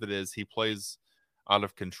part of it is he plays out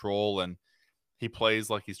of control, and he plays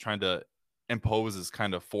like he's trying to impose his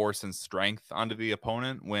kind of force and strength onto the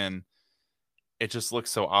opponent when it just looks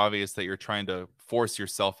so obvious that you're trying to force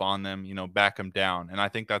yourself on them, back them down. And I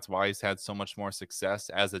think that's why he's had so much more success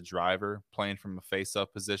as a driver playing from a face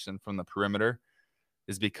up position from the perimeter,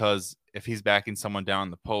 is because if he's backing someone down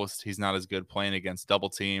in the post, he's not as good playing against double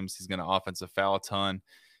teams. He's going to offensive foul a ton.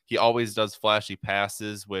 He always does flashy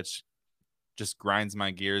passes, which just grinds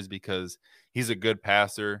my gears because he's a good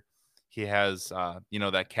passer. He has,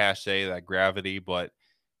 that cachet, that gravity, but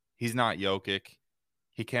he's not Jokic.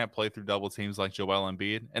 He can't play through double teams like Joel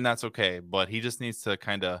Embiid, and that's okay. But he just needs to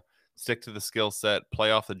kind of stick to the skill set,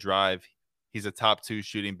 play off the drive. He's a top 2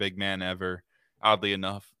 shooting big man ever. Oddly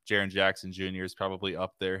enough, Jaren Jackson Jr. is probably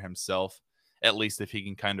up there himself, at least if he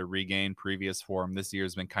can kind of regain previous form. This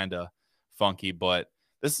year's been kind of funky, but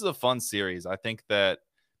this is a fun series. I think that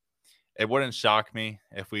it wouldn't shock me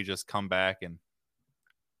if we just come back in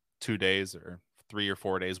 2 days or 3 or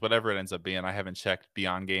 4 days, whatever it ends up being. I haven't checked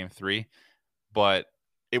beyond game 3, but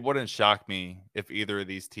it wouldn't shock me if either of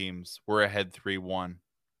these teams were ahead 3-1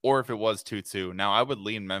 or if it was 2-2. Now, I would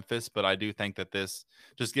lean Memphis, but I do think that this,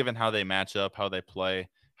 just given how they match up, how they play,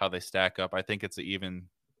 how they stack up, I think it's an even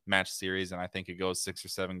match series, and I think it goes 6 or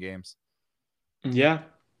 7 games. Yeah,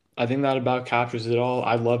 I think that about captures it all.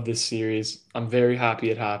 I love this series. I'm very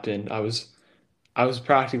happy it happened. I was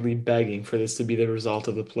practically begging for this to be the result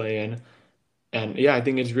of the play-in. And yeah, I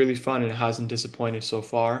think it's really fun and it hasn't disappointed so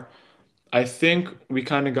far. I think we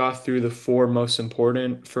kind of got through the four most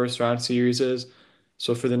important first round series.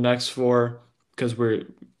 So for the next four, because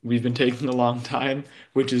we've been taking a long time,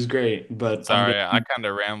 which is great, but I'm Sorry, I guessing kind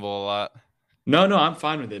of ramble a lot. no, no, I'm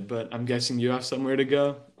fine with it, but I'm guessing you have somewhere to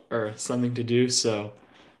go or something to do. So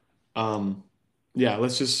um yeah,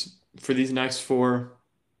 let's just for these next four,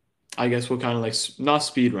 I guess we'll kind of like not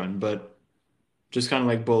speed run, but just kind of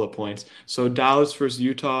like bullet points. So Dallas versus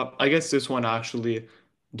Utah, I guess this one actually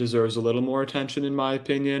deserves a little more attention in my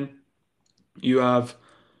opinion. You have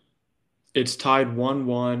it's tied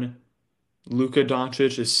 1-1. Luka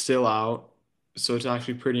Doncic is still out, so it's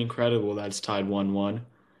actually pretty incredible that it's tied 1-1.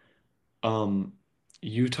 Um,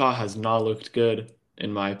 Utah has not looked good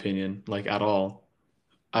in my opinion, like at all.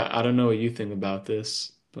 I don't know what you think about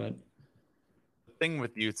this, but The thing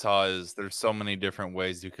with Utah is there's so many different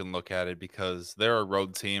ways you can look at it because they're a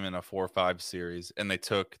road team in a 4-5 series and they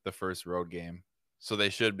took the first road game. So they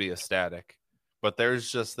should be ecstatic. But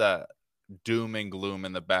there's just that doom and gloom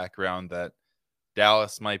in the background that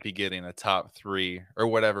Dallas might be getting a top 3 or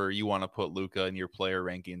whatever you want to put Luka in your player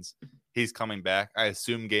rankings. He's coming back. I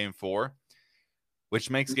assume game 4,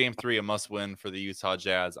 which makes game 3 a must win for the Utah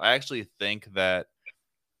Jazz. I actually think that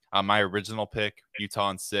my original pick,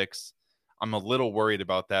 Utah in 6. I'm a little worried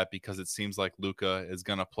about that because it seems like Luka is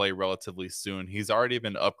going to play relatively soon. He's already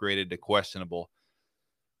been upgraded to questionable.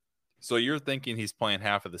 So you're thinking he's playing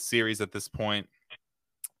half of the series at this point,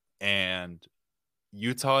 and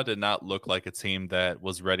Utah did not look like a team that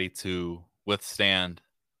was ready to withstand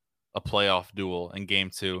a playoff duel in game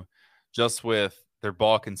 2. Just with their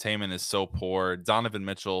ball containment is so poor. Donovan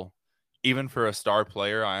Mitchell, even for a star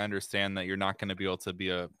player, I understand that you're not going to be able to be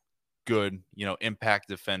a good, impact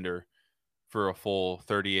defender for a full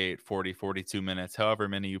 38, 40, 42 minutes, however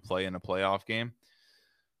many you play in a playoff game.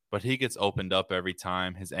 But he gets opened up every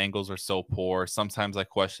time. His angles are so poor. Sometimes I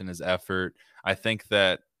question his effort. I think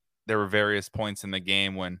that there were various points in the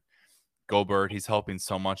game when Gobert, he's helping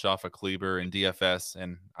so much off of Kleber and DFS,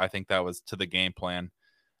 and I think that was to the game plan.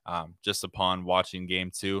 Just upon watching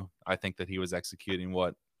game 2, I think that he was executing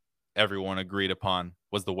what everyone agreed upon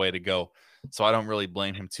was the way to go. So I don't really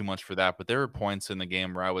blame him too much for that. But there were points in the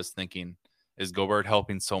game where I was thinking, is Gobert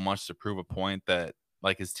helping so much to prove a point that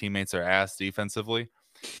like his teammates are ass defensively?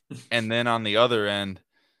 And then on the other end,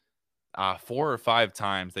 4 or 5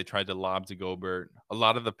 times they tried to lob to Gobert. A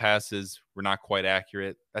lot of the passes were not quite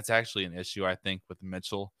accurate. That's actually an issue, I think, with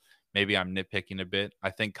Mitchell. Maybe I'm nitpicking a bit.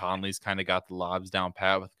 I think Conley's kind of got the lobs down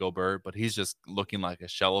pat with Gobert, but he's just looking like a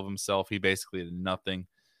shell of himself. He basically did nothing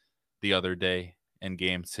the other day in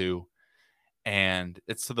game two. And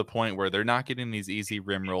it's to the point where they're not getting these easy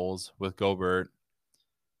rim rolls with Gobert.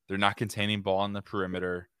 They're not containing ball on the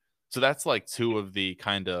perimeter. So that's like two of the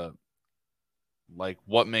kind of like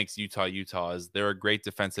what makes Utah Utah is they're a great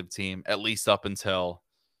defensive team, at least up until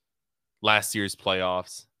last year's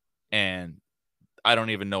playoffs. And I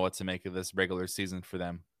don't even know what to make of this regular season for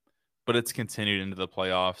them. But it's continued into the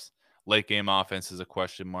playoffs. Late game offense is a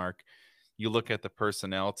question mark. You look at the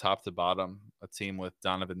personnel top to bottom, a team with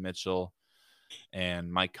Donovan Mitchell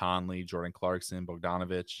and Mike Conley, Jordan Clarkson,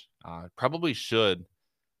 Bogdanovich, probably should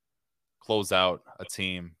close out a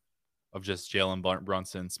team of just Jalen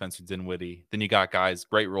Brunson, Spencer Dinwiddie. Then you got guys,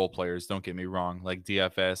 great role players, don't get me wrong, like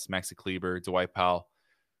DFS, Maxi Kleber, Dwight Powell.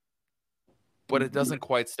 But it doesn't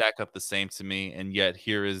quite stack up the same to me. And yet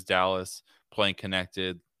here is Dallas playing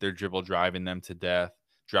connected. They're dribble driving them to death,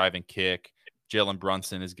 drive and kick. Jalen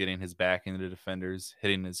Brunson is getting his back into defenders,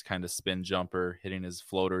 hitting his kind of spin jumper, hitting his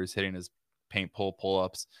floaters, hitting his paint pull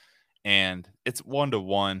ups. And it's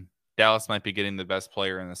 1-1. Dallas might be getting the best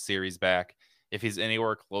player in the series back. If he's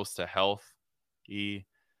anywhere close to health,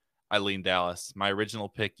 I lean Dallas. My original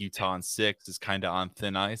pick, Utah in 6, is kind of on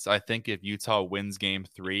thin ice. I think if Utah wins game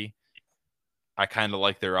 3, I kind of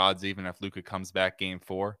like their odds, even if Luka comes back game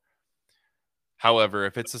 4. However,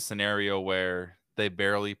 if it's a scenario where they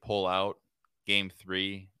barely pull out game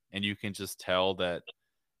 3 and you can just tell that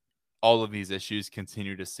all of these issues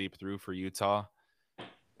continue to seep through for Utah,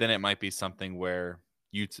 then it might be something where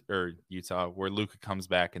Utah, where Luka comes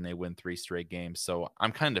back and they win 3 straight games. So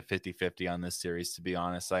I'm kind of 50-50 on this series, to be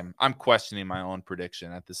honest. I'm questioning my own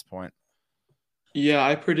prediction at this point. Yeah,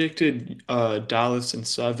 I predicted Dallas in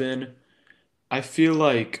 7. I feel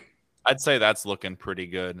like I'd say that's looking pretty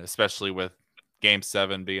good, especially with game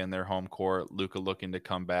 7 being their home court, Luka looking to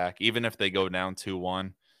come back. Even if they go down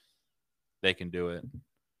 2-1, they can do it.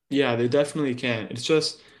 yeah, they definitely can. It's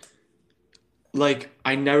just like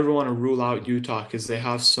I never want to rule out Utah because they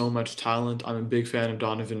have so much talent. I'm a big fan of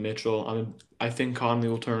Donovan Mitchell. I think Conley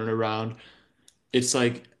will turn it around. It's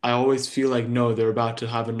like I always feel like no, they're about to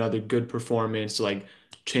have another good performance to like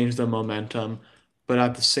change the momentum. But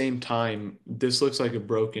at the same time, this looks like a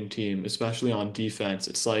broken team, especially on defense.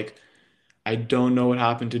 It's like I don't know what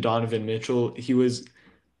happened to Donovan Mitchell. He was,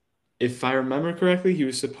 if I remember correctly, he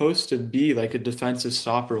was supposed to be like a defensive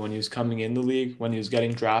stopper when he was coming in the league, when he was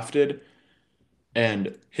getting drafted.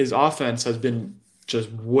 And his offense has been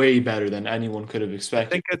just way better than anyone could have I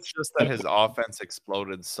expected. think it's just that his offense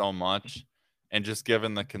exploded so much. And just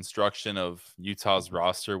given the construction of Utah's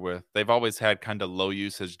roster, with they've always had kind of low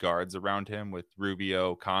usage guards around him with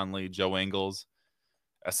Rubio, Conley, Joe Ingles,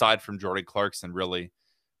 aside from Jordan Clarkson, really,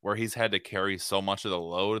 where he's had to carry so much of the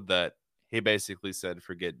load that he basically said,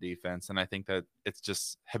 forget defense. And I think that it's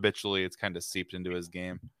just habitually, it's kind of seeped into his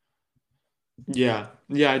game. Yeah,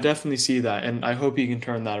 yeah, I definitely see that, and I hope he can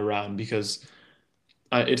turn that around because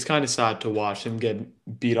it's kind of sad to watch him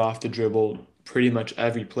get beat off the dribble pretty much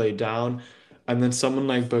every play down, and then someone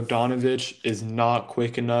like Bogdanovich is not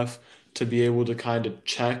quick enough to be able to kind of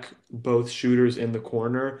check both shooters in the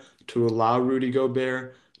corner to allow Rudy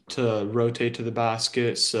Gobert to rotate to the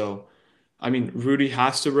basket. So, I mean, Rudy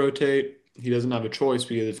has to rotate. He doesn't have a choice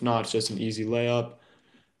because if not, it's just an easy layup.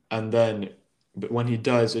 And then, but when he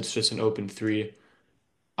does, it's just an open three.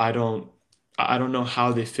 I don't I don't know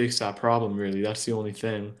how they fix that problem really. That's the only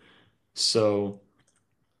thing. So,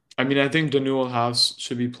 I mean, I think Danuel House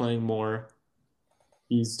should be playing more.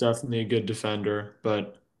 He's definitely a good defender,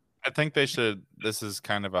 but I think they should. This is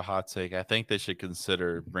kind of a hot take. I think they should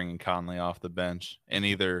consider bringing Conley off the bench and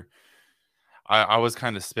either. I was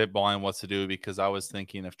kind of spitballing what to do because I was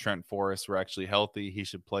thinking if Trent Forrest were actually healthy, he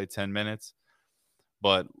should play 10 minutes,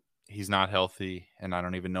 but he's not healthy, and I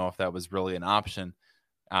don't even know if that was really an option.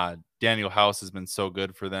 Daniel House has been so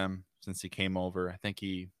good for them since he came over. I think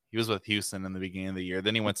he was with Houston in the beginning of the year.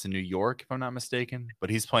 Then he went to New York, if I'm not mistaken. But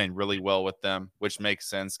he's playing really well with them, which makes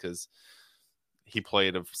sense because he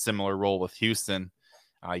played a similar role with Houston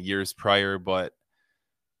years prior. But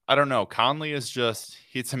I don't know. Conley is just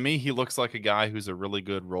he to me. He looks like a guy who's a really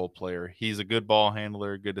good role player. He's a good ball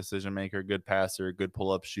handler, good decision maker, good passer, good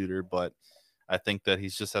pull up shooter. But I think that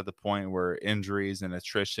he's just at the point where injuries and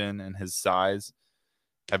attrition and his size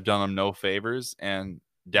have done him no favors. And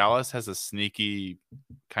Dallas has a sneaky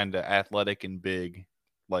kind of athletic and big,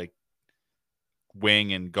 like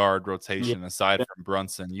wing and guard Yeah. rotation aside from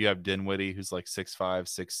Brunson. You have Dinwiddie, who's like 6'5",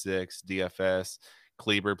 6'6", DFS.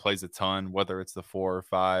 Kleber plays a ton, whether it's the 4 or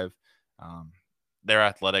 5. Um, they're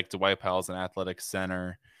athletic. Dwight Powell's an athletic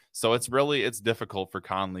center. So it's difficult for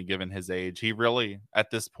Conley given his age. He really,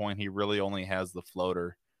 at this point, he really only has the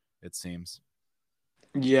floater, it seems.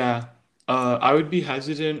 Yeah. I would be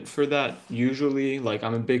hesitant for that usually. Like,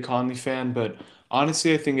 I'm a big Conley fan, but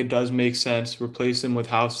honestly, I think it does make sense. Replace him with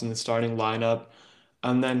House in the starting lineup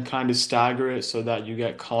and then kind of stagger it so that you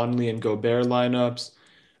get Conley and Gobert lineups.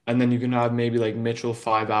 And then you can have maybe like Mitchell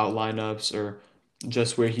five out lineups or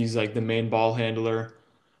just where he's like the main ball handler.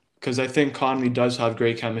 Because I think Conley does have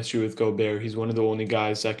great chemistry with Gobert. He's one of the only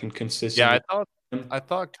guys that can Yeah, consistently. I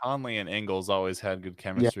thought Conley and Ingles always had good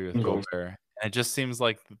Yeah, chemistry with Ingles. Gobert. And it just seems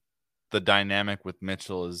like the dynamic with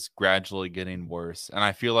Mitchell is gradually getting worse. And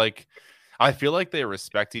I feel like they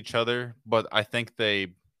respect each other, but I think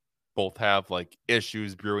they both have like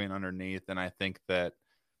issues brewing underneath. And I think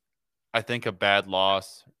a bad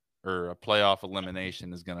loss or a playoff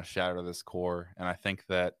elimination is going to shatter this core. And I think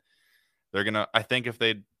that I think if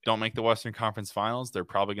they don't make the Western Conference Finals, they're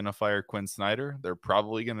probably going to fire Quinn Snyder. They're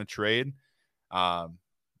probably going to trade. Um,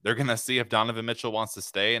 they're going to see if Donovan Mitchell wants to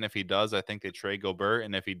stay. And if he does, I think they trade Gobert.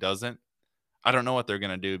 And if he doesn't, I don't know what they're going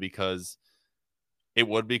to do because it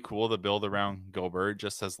would be cool to build around Gobert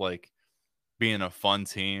just as like being a fun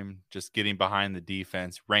team, just getting behind the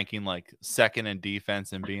defense, ranking like second in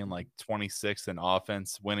defense and being like 26th in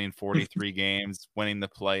offense, winning 43 games, winning the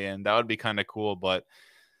play in. That would be kind of cool. But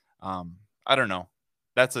I don't know.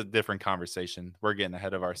 That's a different conversation. We're getting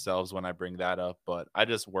ahead of ourselves when I bring that up, but I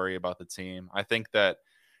just worry about the team. I think they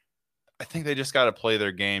just got to play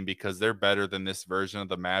their game because they're better than this version of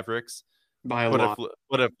the Mavericks. By a But if lot.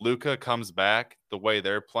 but if Luka comes back the way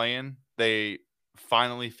they're playing, they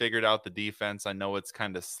finally figured out the defense. I know it's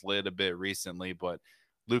kind of slid a bit recently, but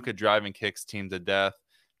Luka driving kicks team to death.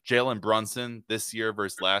 Jalen Brunson this year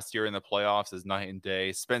versus last year in the playoffs is night and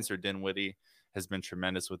day. Spencer Dinwiddie has been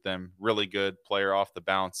tremendous with them. Really good player off the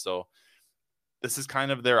bounce. So this is kind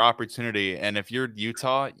of their opportunity. And if you're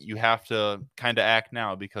Utah, you have to kind of act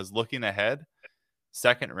now because looking ahead,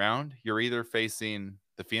 second round, you're either facing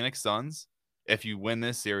the Phoenix Suns. If you win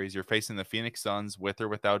this series, you're facing the Phoenix Suns with or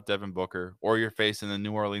without Devin Booker, or you're facing the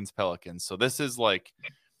New Orleans Pelicans. So this is like,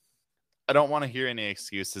 I don't want to hear any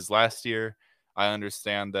excuses. Last year, I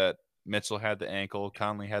understand that Mitchell had the ankle,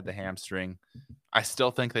 Conley had the hamstring. I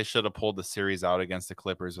still think they should have pulled the series out against the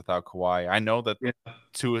Clippers without Kawhi. I know that Yeah.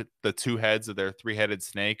 the two heads of their three-headed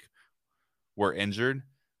snake were injured,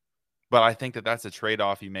 but I think that that's a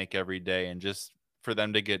trade-off you make every day. And just for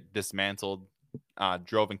them to get dismantled,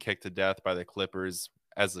 drove and kicked to death by the Clippers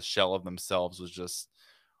as a shell of themselves was just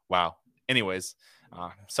wow. Anyways,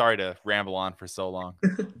 sorry to ramble on for so long.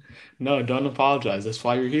 No, don't apologize. That's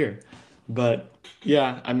why you're here. But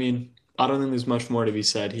yeah, I mean, I don't think there's much more to be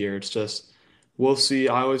said here. It's just we'll see.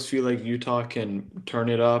 I always feel like Utah can turn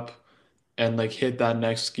it up and like hit that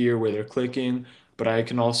next gear where they're clicking, but I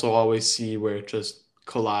can also always see where it just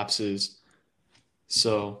collapses.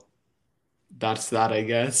 So that's that, I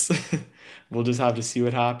guess. We'll just have to see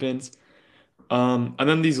what happens. And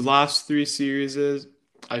then these last three series,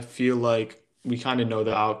 I feel like we kind of know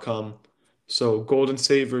the outcome. So Golden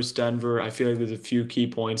State versus Denver, I feel like there's a few key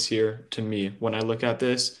points here to me when I look at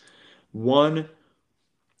this. One,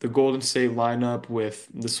 the Golden State lineup with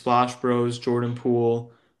the Splash Bros, Jordan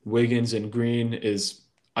Poole, Wiggins, and Green is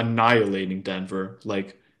annihilating Denver,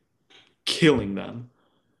 like killing them.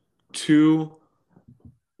 Two,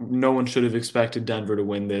 no one should have expected Denver to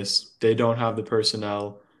win this. They don't have the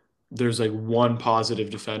personnel. There's like one positive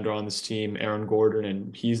defender on this team, Aaron Gordon,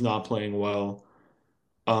 and he's not playing well.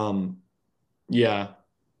 Um, yeah,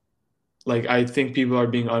 like I think people are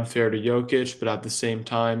being unfair to Jokic, but at the same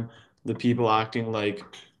time, the people acting like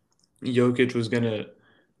Jokic was gonna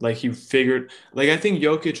like he figured like I think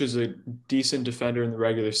Jokic is a decent defender in the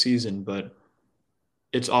regular season, but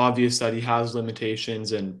it's obvious that he has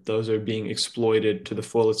limitations and those are being exploited to the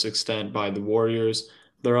fullest extent by the Warriors.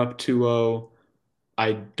 They're up 2-0.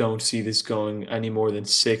 I don't see this going any more than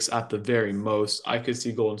six at the very most. I could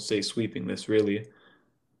see Golden State sweeping this really,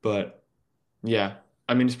 but yeah,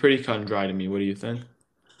 I mean it's pretty cut and dry to me. What do you think?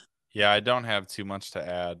 Yeah, I don't have too much to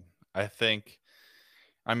add.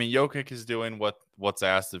 I mean, Jokic is doing what's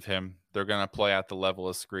asked of him. They're going to play at the level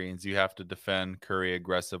of screens. You have to defend Curry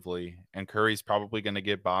aggressively, and Curry's probably going to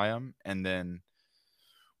get by him. And then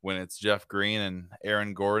when it's Jeff Green and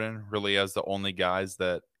Aaron Gordon, really as the only guys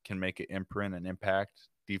that can make an imprint and impact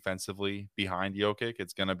defensively behind Jokic,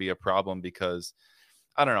 it's going to be a problem because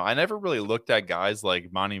I don't know. I never really looked at guys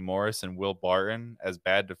like Monty Morris and Will Barton as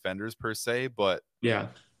bad defenders per se, but Yeah.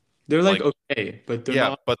 They're like like, okay, but they're yeah,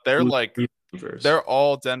 not but they're elite like receivers. they're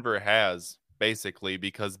all Denver has basically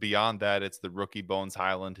because beyond that, it's the rookie Bones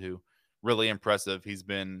Highland who really impressive. He's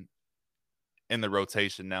been in the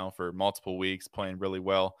rotation now for multiple weeks, playing really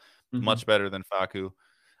well, Hmm. much better than Faku.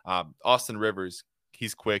 Austin Rivers,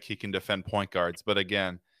 he's quick, he can defend point guards, but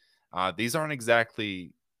again, these aren't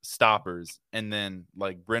exactly stoppers. And then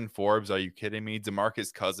like Bryn Forbes, are you kidding me?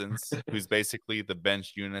 DeMarcus Cousins, who's basically the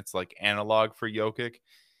bench unit's like analog for Jokic,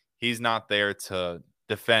 he's not there to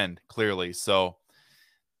defend clearly. So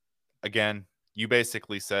again, you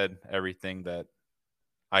basically said everything that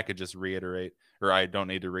I could just reiterate, or I don't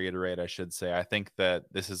need to reiterate, I should say. I think that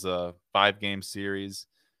this is a 5-game series.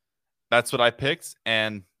 That's what I picked,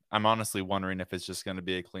 and I'm honestly wondering if it's just going to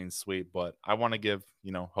be a clean sweep, but I want to give,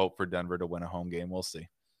 hope for Denver to win a home game. We'll see.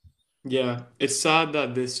 Yeah, it's sad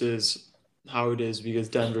that this is how it is because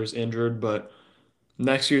Denver's injured, but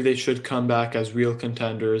next year they should come back as real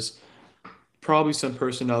contenders. Probably some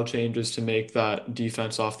personnel changes to make that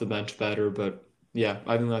defense off the bench better, but yeah,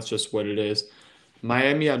 I think that's just what it is.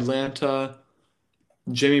 Miami, Atlanta,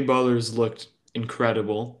 Jimmy Butler's looked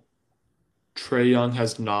incredible. Trey Young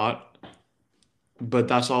has not, but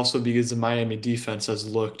that's also because the Miami defense has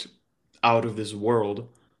looked out of this world.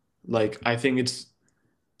 Like, I think it's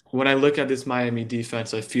when I look at this Miami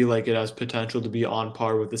defense, I feel like it has potential to be on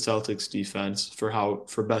par with the Celtics defense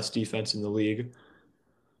for best defense in the league.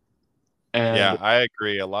 Yeah, And I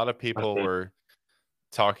agree. A lot of I people think, were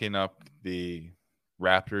talking up the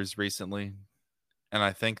Raptors recently, and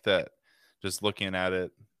I think that just looking at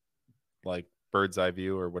it like bird's eye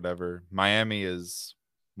view or whatever, Miami is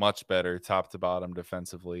much better top to bottom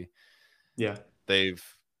defensively. yeah, They've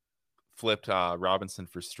flipped Robinson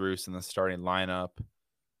for Struess in the starting lineup.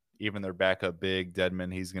 Even their backup big,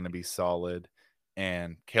 Deadman, he's going to be solid.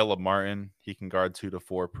 And Caleb Martin, he can guard 2 to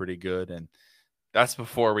 4 pretty good. And that's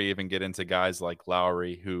before we even get into guys like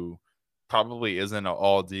Lowry, who probably isn't an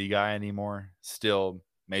all D guy anymore. Still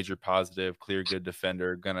major positive, clear good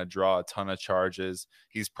defender, going to draw a ton of charges.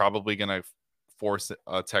 He's probably going to force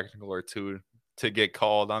a technical or two to get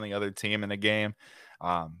called on the other team in a game.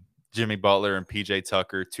 Um, Jimmy Butler and PJ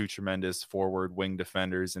Tucker, two tremendous forward wing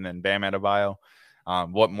defenders, and then Bam Adebayo.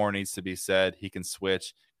 What more needs to be said? He can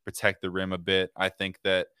switch, protect the rim a bit. I think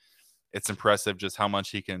that it's impressive just how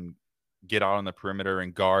much he can get out on the perimeter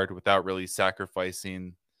and guard without really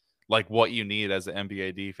sacrificing like what you need as an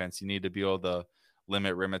NBA defense. You need to be able to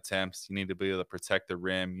limit rim attempts. You need to be able to protect the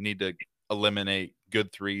rim. You need to eliminate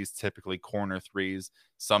good threes, typically corner threes.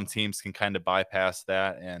 Some teams can kind of bypass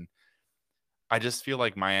that. And I just feel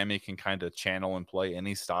like Miami can kind of channel and play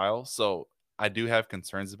any style. So I do have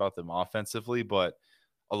concerns about them offensively, but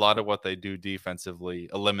a lot of what they do defensively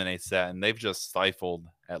eliminates that. And they've just stifled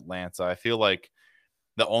Atlanta. I feel like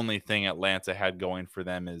the only thing Atlanta had going for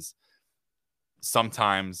them is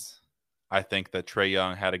sometimes I think that Trey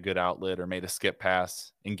Young had a good outlet or made a skip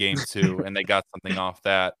pass in game 2 and they got something off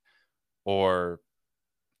that, or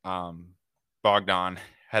um, Bogdan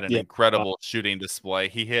had an yeah, incredible shooting display.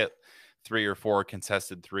 He hit 3 or 4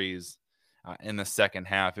 contested threes in the second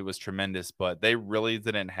half. It was tremendous, but they really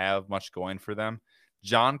didn't have much going for them.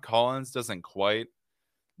 John Collins doesn't quite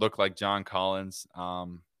look like John Collins.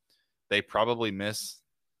 They probably miss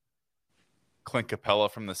Clint Capella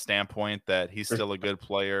from the standpoint that he's still a good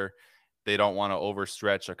player. They don't want to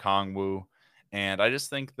overstretch a Kongwu. And I just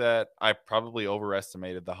think that I probably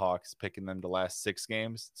overestimated the Hawks picking them to last 6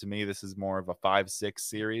 games. To me, this is more of a 5-6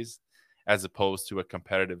 series as opposed to a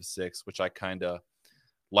competitive 6, which I kind of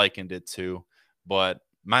likened it to. But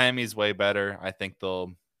Miami's way better. I think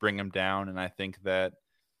they'll bring them down. And I think that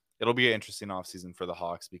it'll be an interesting offseason for the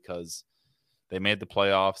Hawks because they made the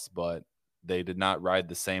playoffs, but they did not ride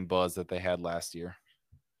the same buzz that they had last year.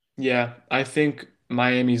 yeah. I think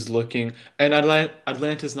Miami's looking, and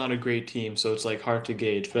Atlanta's not a great team, so it's like hard to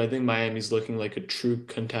gauge. But I think Miami's looking like a true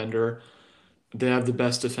contender. They have the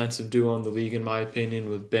best defensive duo in the league, in my opinion,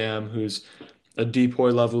 with Bam, who's a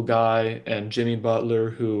depoy level guy, and Jimmy Butler,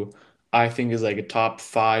 who I think is like a top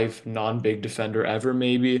five non-big defender ever,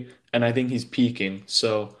 maybe. And I think he's peaking.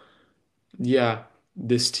 So yeah,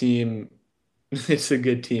 this team, it's a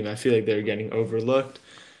good team. I feel like they're getting overlooked.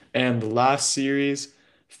 And the last series,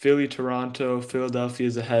 Philly, Toronto,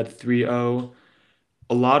 Philadelphia's ahead 3-0.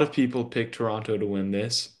 A lot of people picked Toronto to win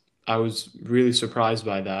this. I was really surprised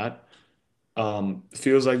by that.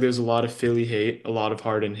 Feels like there's a lot of Philly hate, a lot of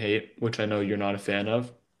Harden hate, which I know you're not a fan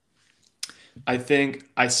of. I think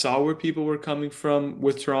I saw where people were coming from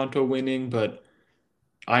with Toronto winning, but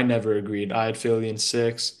I never agreed. I had Philly in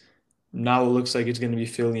 6. Now it looks like it's going to be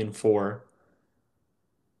Philly in four.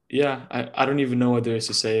 Yeah, I don't even know what there is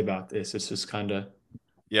to say about this. It's just kind of,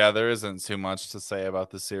 Yeah, there isn't too much to say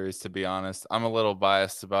about the series, to be honest. I'm a little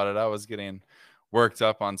biased about it. I was getting worked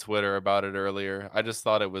up on Twitter about it earlier. I just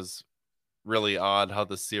thought it was really odd how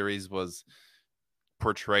the series was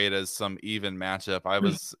portrayed as some even matchup. I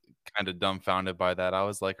was kind of dumbfounded by that. I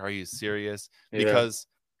was like, are you serious? yeah. Because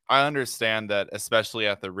I understand that, especially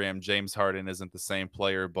at the rim, James Harden isn't the same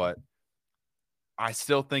player, but I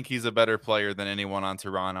still think he's a better player than anyone on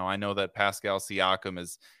Toronto. I know that Pascal Siakam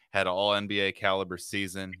has had an all NBA caliber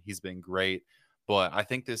season. He's been great. But I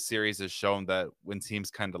think this series has shown that when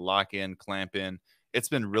teams kind of lock in, clamp in, it's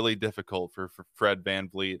been really difficult for Fred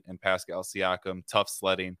VanVleet and Pascal Siakam, tough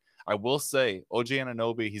sledding. I will say, OG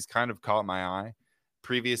Anunoby, he's kind of caught my eye.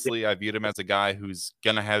 Previously, I viewed him as a guy who's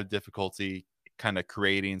going to have difficulty kind of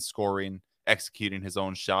creating, scoring, executing his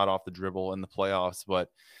own shot off the dribble in the playoffs. But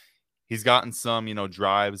he's gotten some,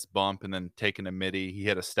 drives, bump, and then taking a midi. He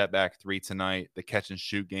hit a step back three tonight. The catch and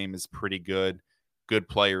shoot game is pretty good. Good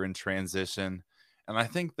player in transition. And I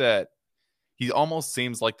think that he almost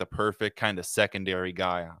seems like the perfect kind of secondary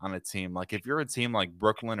guy on a team. Like if you're a team like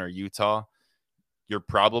Brooklyn or Utah, you're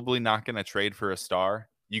probably not going to trade for a star.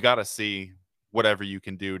 You got to see whatever you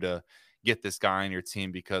can do to get this guy on your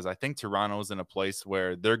team, because I think Toronto's in a place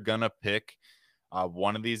where they're going to pick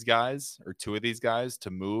one of these guys or two of these guys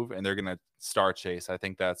to move, and they're going to star chase. I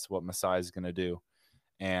think that's what Masai is going to do.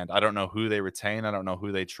 And I don't know who they retain. I don't know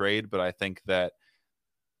who they trade, but I think that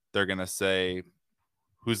they're going to say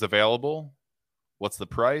who's available, what's the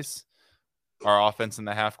price. Our offense in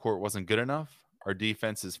the half court wasn't good enough. Our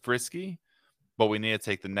defense is frisky, but we need to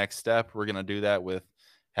take the next step. We're going to do that with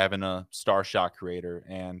having a star shot creator.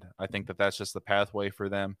 And I think that that's just the pathway for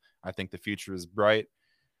them. I think the future is bright.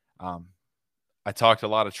 Um, I talked a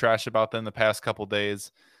lot of trash about them the past couple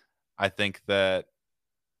days. I think that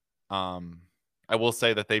um, I will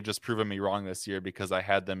say that they've just proven me wrong this year, because I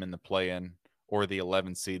had them in the play-in or the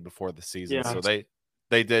 11 seed before the season. Yeah. So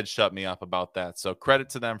they did shut me up about that. So credit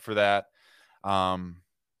to them for that. Um,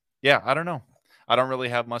 yeah, I don't know. I don't really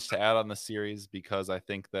have much to add on the series, because I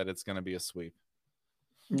think that it's going to be a sweep.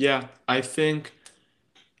 Yeah, I think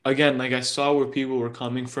again, like I saw where people were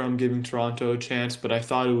coming from giving Toronto a chance, but I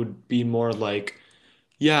thought it would be more like,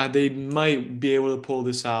 yeah, they might be able to pull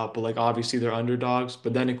this out, but like obviously they're underdogs.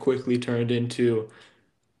 But then it quickly turned into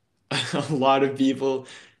a lot of people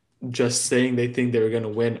just saying they think they were going to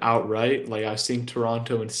win outright. Like I've seen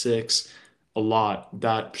Toronto in six a lot.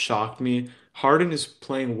 That shocked me. Harden is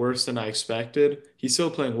playing worse than I expected. He's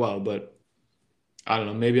still playing well, but I don't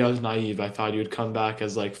know. Maybe I was naive. I thought he would come back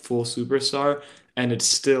as like full superstar, and it's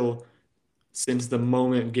still since the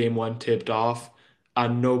moment game one tipped off.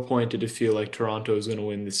 At no point did it feel like Toronto is going to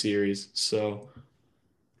win the series. So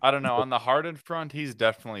I don't know. On the Harden front, he's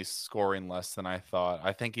definitely scoring less than I thought.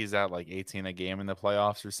 I think he's at like 18 a game in the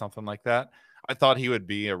playoffs or something like that. I thought he would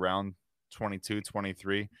be around 22,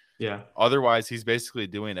 23. yeah. Otherwise, he's basically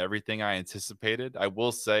doing everything I anticipated. I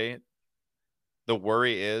will say the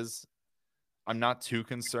worry is I'm not too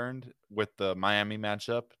concerned with the Miami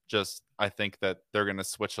matchup. Just I think that they're going to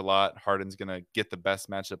switch a lot. Harden's going to get the best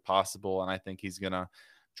matchup possible, and I think he's going to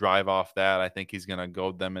drive off that. I think he's going to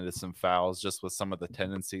goad them into some fouls, just with some of the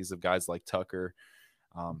tendencies of guys like Tucker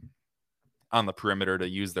um, on the perimeter to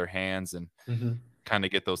use their hands and Hmm. kind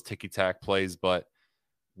of get those ticky tack plays. But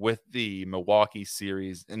with the Milwaukee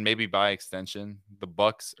series, and maybe by extension the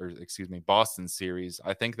Boston series,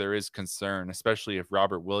 I think there is concern, especially if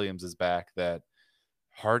Robert Williams is back, that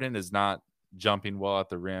Harden is not jumping well at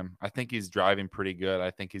the rim. I think he's driving pretty good.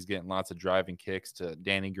 I think he's getting lots of driving kicks to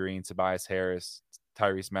Danny Green, Tobias Harris,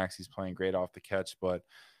 Tyrese Maxey's playing great off the catch. But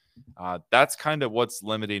that's kind of what's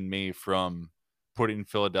limiting me from putting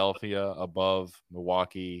Philadelphia above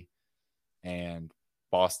Milwaukee and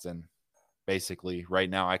Boston. Basically, right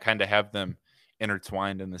now, I kind of have them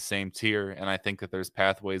intertwined in the same tier, and I think that there's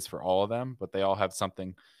pathways for all of them, but they all have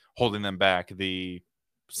something holding them back. The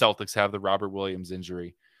Celtics have the Robert Williams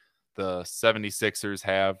injury. The 76ers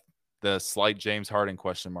have the slight James Harden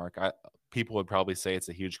question mark. People would probably say it's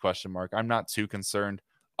a huge question mark. I'm not too concerned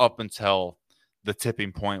up until the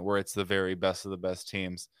tipping point where it's the very best of the best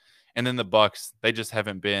teams. And then the Bucks, they just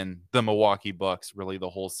haven't been the Milwaukee Bucks really the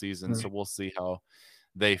whole season. So we'll see how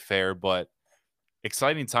they fare. But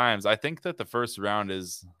exciting times. I think that the first round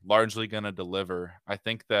is largely going to deliver. I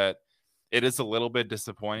think that it is a little bit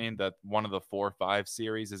disappointing that one of the 4 or 5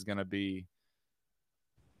 series is going to be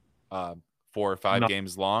uh, 4 or 5 No.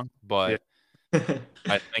 games long, Yeah. but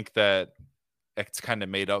I think that it's kind of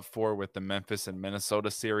made up for with the Memphis and Minnesota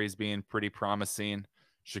series being pretty promising.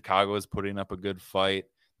 Chicago is putting up a good fight.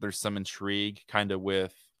 there's some intrigue kind of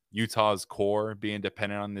with Utah's core being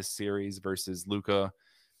dependent on this series versus Luka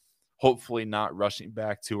hopefully not rushing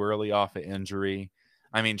back too early off an injury.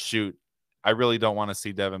 I mean, shoot, I really don't want to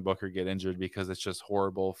see Devin Booker get injured because it's just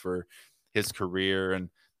horrible for his career and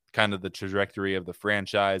kind of the trajectory of the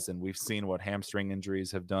franchise. And we've seen what hamstring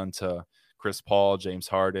injuries have done to Chris Paul, James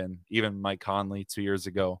Harden, even Mike Conley 2 years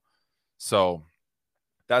ago. So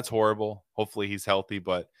that's horrible. Hopefully he's healthy,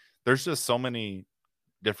 but there's just so many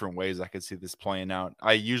different ways I could see this playing out.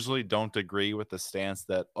 I usually don't agree with the stance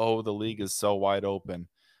that, oh, the league is so wide open.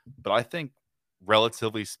 But I think,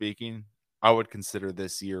 relatively speaking, I would consider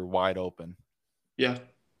this year wide open. Yeah,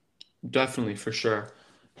 definitely for sure.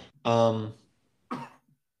 Um,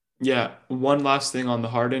 yeah, one last thing on the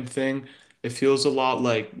Harden thing. It feels a lot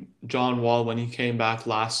like John Wall when he came back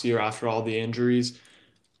last year after all the injuries.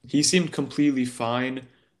 He seemed completely fine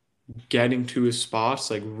getting to his spots,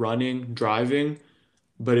 like running, driving,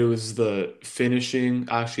 but it was the finishing,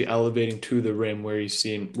 actually elevating to the rim where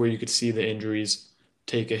you could see the injuries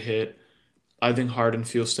take a hit. I think Harden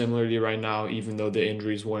feels similarly right now, even though the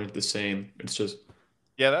injuries weren't the same. It's just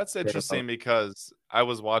Yeah, that's spread interesting out. because I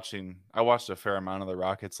watched a fair amount of the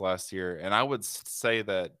Rockets last year, and I would say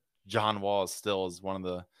that John Wall still is one of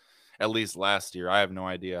the, at least last year. I have no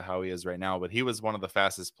idea how he is right now, but he was one of the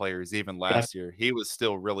fastest players even Def- last year. He was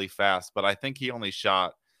still really fast, but I think he only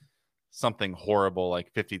shot something horrible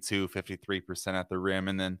like 52, 53% at the rim.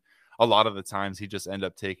 And then a lot of the times he just end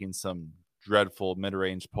up taking some dreadful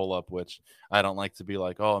mid-range pull-up, which I don't like to be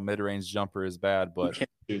like, oh, a mid-range jumper is bad, you but can't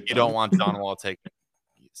shoot you don't them. want John Wall taking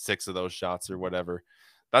 6 of those shots or whatever.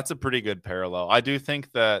 That's a pretty good parallel. I do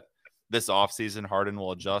think that this offseason Harden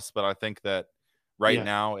will adjust, but I think that right Yeah.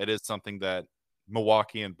 now it is something that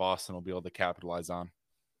Milwaukee and Boston will be able to capitalize on.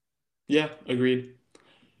 Yeah, agreed.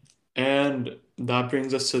 And that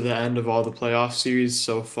brings us to the end of all the playoff series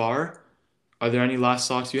so far. Are there any last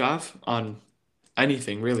thoughts you have on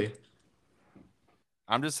anything, really?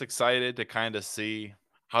 I'm just excited to kind of see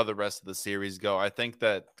how the rest of the series go. I think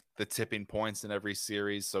that the tipping points in every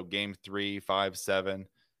series, so game 3, 5, 7,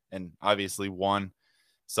 and obviously 1,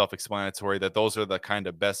 self-explanatory, that those are the kind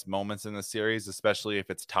of best moments in the series, especially if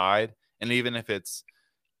it's tied. And even if it's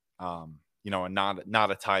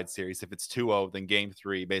not a tied series. If it's 2-0, then game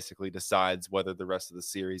 3 basically decides whether the rest of the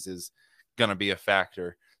series is going to be a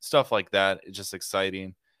factor. Stuff like that. It's just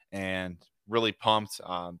exciting and really pumped.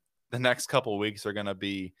 The next couple of weeks are going to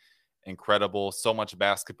be incredible. So much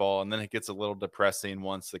basketball. And then it gets a little depressing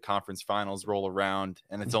once the conference finals roll around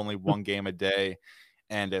and it's only one game a day.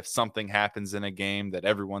 And if something happens in a game that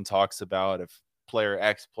everyone talks about, if player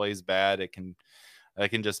X plays bad, it can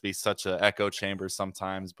just be such an echo chamber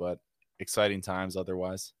sometimes, but exciting times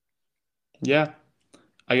otherwise. Yeah.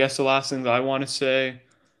 I guess the last thing that I want to say,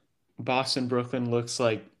 Boston Brooklyn looks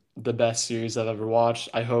like the best series I've ever watched.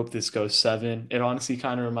 I hope this goes seven. It honestly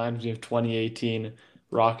kind of reminds me of 2018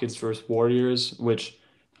 Rockets versus Warriors, which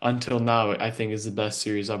until now I think is the best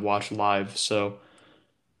series I've watched live. So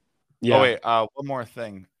Oh yeah. wait, one more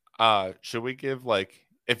thing. Should we give, like,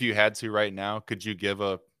 if you had to right now, could you give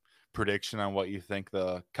a prediction on what you think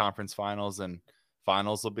the conference finals and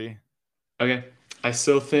finals will be? Okay. I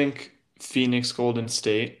still think Phoenix Golden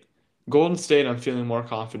State. Golden State I'm feeling more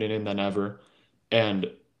confident in than ever.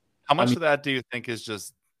 And How I much mean, of that do you think is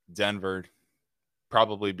just Denver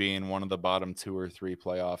probably being one of the bottom 2 or 3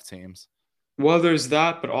 playoff teams? well, there's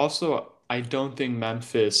that, but also I don't think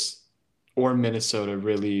Memphis or Minnesota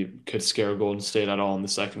really could scare Golden State at all in the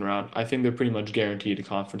second round. I think they're pretty much guaranteed a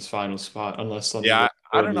conference final spot unless something Yeah, goes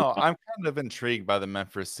I don't horribly know. I'm kind of intrigued by the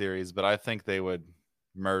Memphis series, but I think they would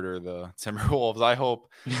murder the Timberwolves.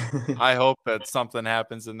 wrong. I hope that something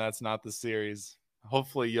happens and that's not the series.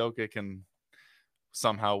 Hopefully Jokic can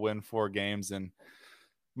somehow win 4 games and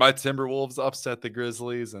my Timberwolves upset the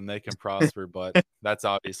Grizzlies and they can prosper, but that's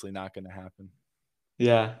obviously not going to happen.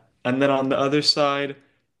 Yeah. And then on the other side,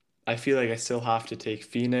 I feel like I still have to take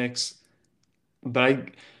Phoenix,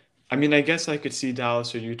 but I mean, I guess I could see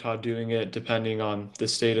Dallas or Utah doing it depending on the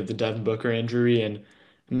state of the Devin Booker injury, and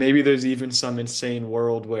maybe there's even some insane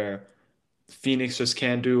world where Phoenix just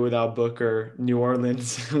can't do it without Booker. New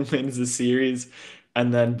Orleans wins the series,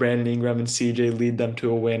 and then Brandon Ingram and CJ lead them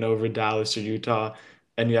to a win over Dallas or Utah,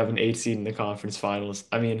 and you have an 8 seed in the conference finals.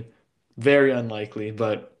 I mean, very unlikely,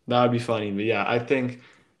 but that would be funny. But yeah, I think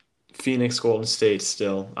Phoenix Golden State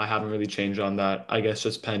still. I haven't really changed on that. I guess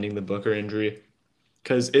just pending the Booker injury.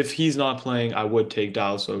 Because if he's not playing, I would take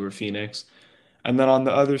Dallas over Phoenix. And then on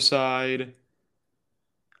the other side,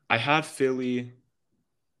 I had Philly.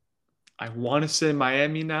 I want to say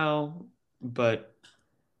Miami now, but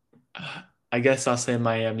I guess I'll say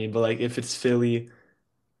Miami, but like if it's Philly,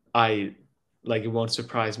 I like it won't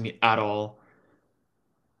surprise me at all.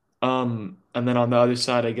 And then on the other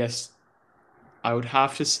side, I guess I would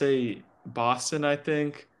have to say Boston, I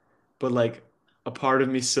think, but like a part of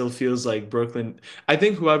me still feels like Brooklyn. I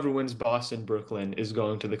think whoever wins Boston, Brooklyn is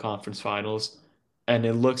going to the conference finals. And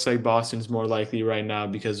it looks like Boston's more likely right now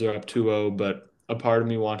because they're up 2-0, but a part of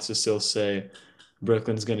me wants to still say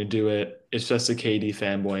Brooklyn's going to do it. It's just a KD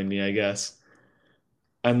fanboy in me, I guess.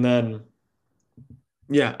 And then,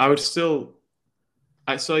 yeah, I would still,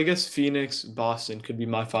 so I guess Phoenix, Boston could be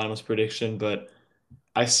my finals prediction, but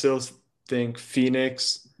I still think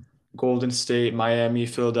Phoenix, Golden State, Miami,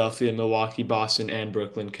 Philadelphia, Milwaukee, Boston, and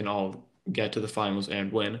Brooklyn can all get to the finals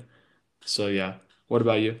and win. So yeah. What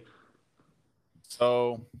about you?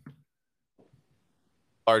 So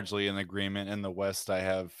largely in agreement. In the West, I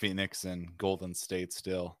have Phoenix and Golden State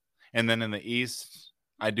still. And then in the East,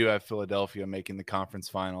 I do have Philadelphia making the conference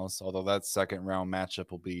finals, although that second round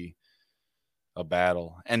matchup will be a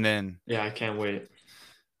battle. And then, Yeah, I can't wait.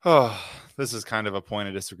 oh, this is kind of a point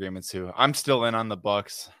of disagreement too. I'm still in on the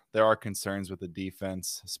Bucks. There are concerns with the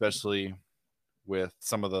defense, especially with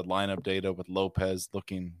some of the lineup data with Lopez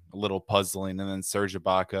looking a little puzzling, and then Serge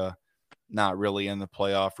Ibaka not really in the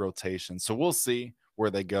playoff rotation. So we'll see where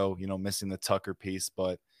they go, missing the Tucker piece,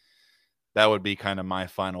 but that would be kind of my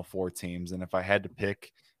final four teams. And if I had to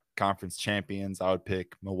pick conference champions, I would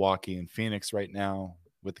pick Milwaukee and Phoenix right now,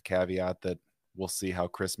 with the caveat that we'll see how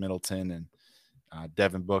Chris Middleton and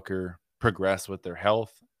Devin Booker progress with their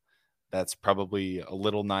health. That's probably a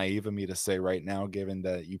little naive of me to say right now, given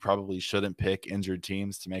that you probably shouldn't pick injured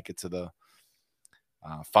teams to make it to the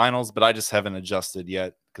finals, but I just haven't adjusted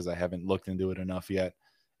yet because I haven't looked into it enough yet.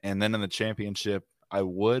 And then in the championship, I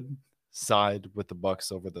would side with the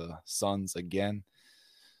Bucks over the Suns again,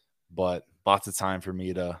 but lots of time for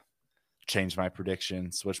me to change my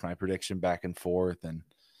prediction, switch my prediction back and forth, and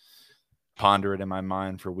ponder it in my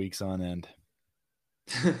mind for weeks on end.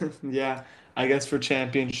 Yeah, I guess for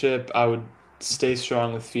championship, I would stay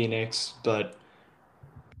strong with Phoenix, but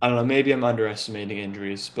I don't know, maybe I'm underestimating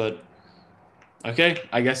injuries, but okay,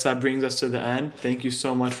 I guess that brings us to the end. Thank you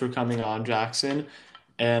so much for coming on, Jackson,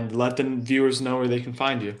 and let the viewers know where they can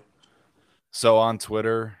find you. So on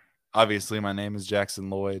Twitter, obviously my name is Jackson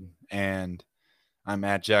Lloyd, and I'm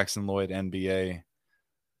at Jackson Lloyd NBA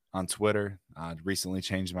on Twitter. I recently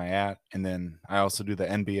changed my at, and then I also do the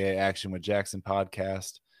NBA Action with Jackson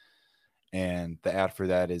podcast, and the at for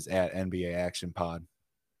that is at NBA Action Pod.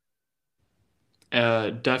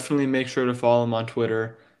 Definitely make sure to follow him on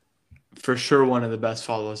Twitter. For sure, one of the best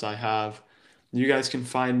follows I have. You guys can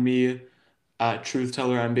find me at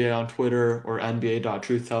TruthTellerNBA on Twitter or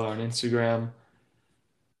NBA.TruthTeller on Instagram.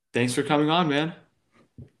 Thanks for coming on, man.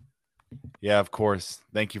 Yeah, of course.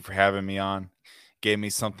 Thank you for having me on. Gave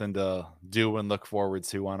me something to do and look forward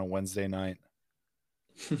to on a Wednesday night.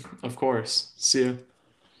 Of course. See you.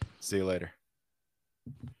 See you later.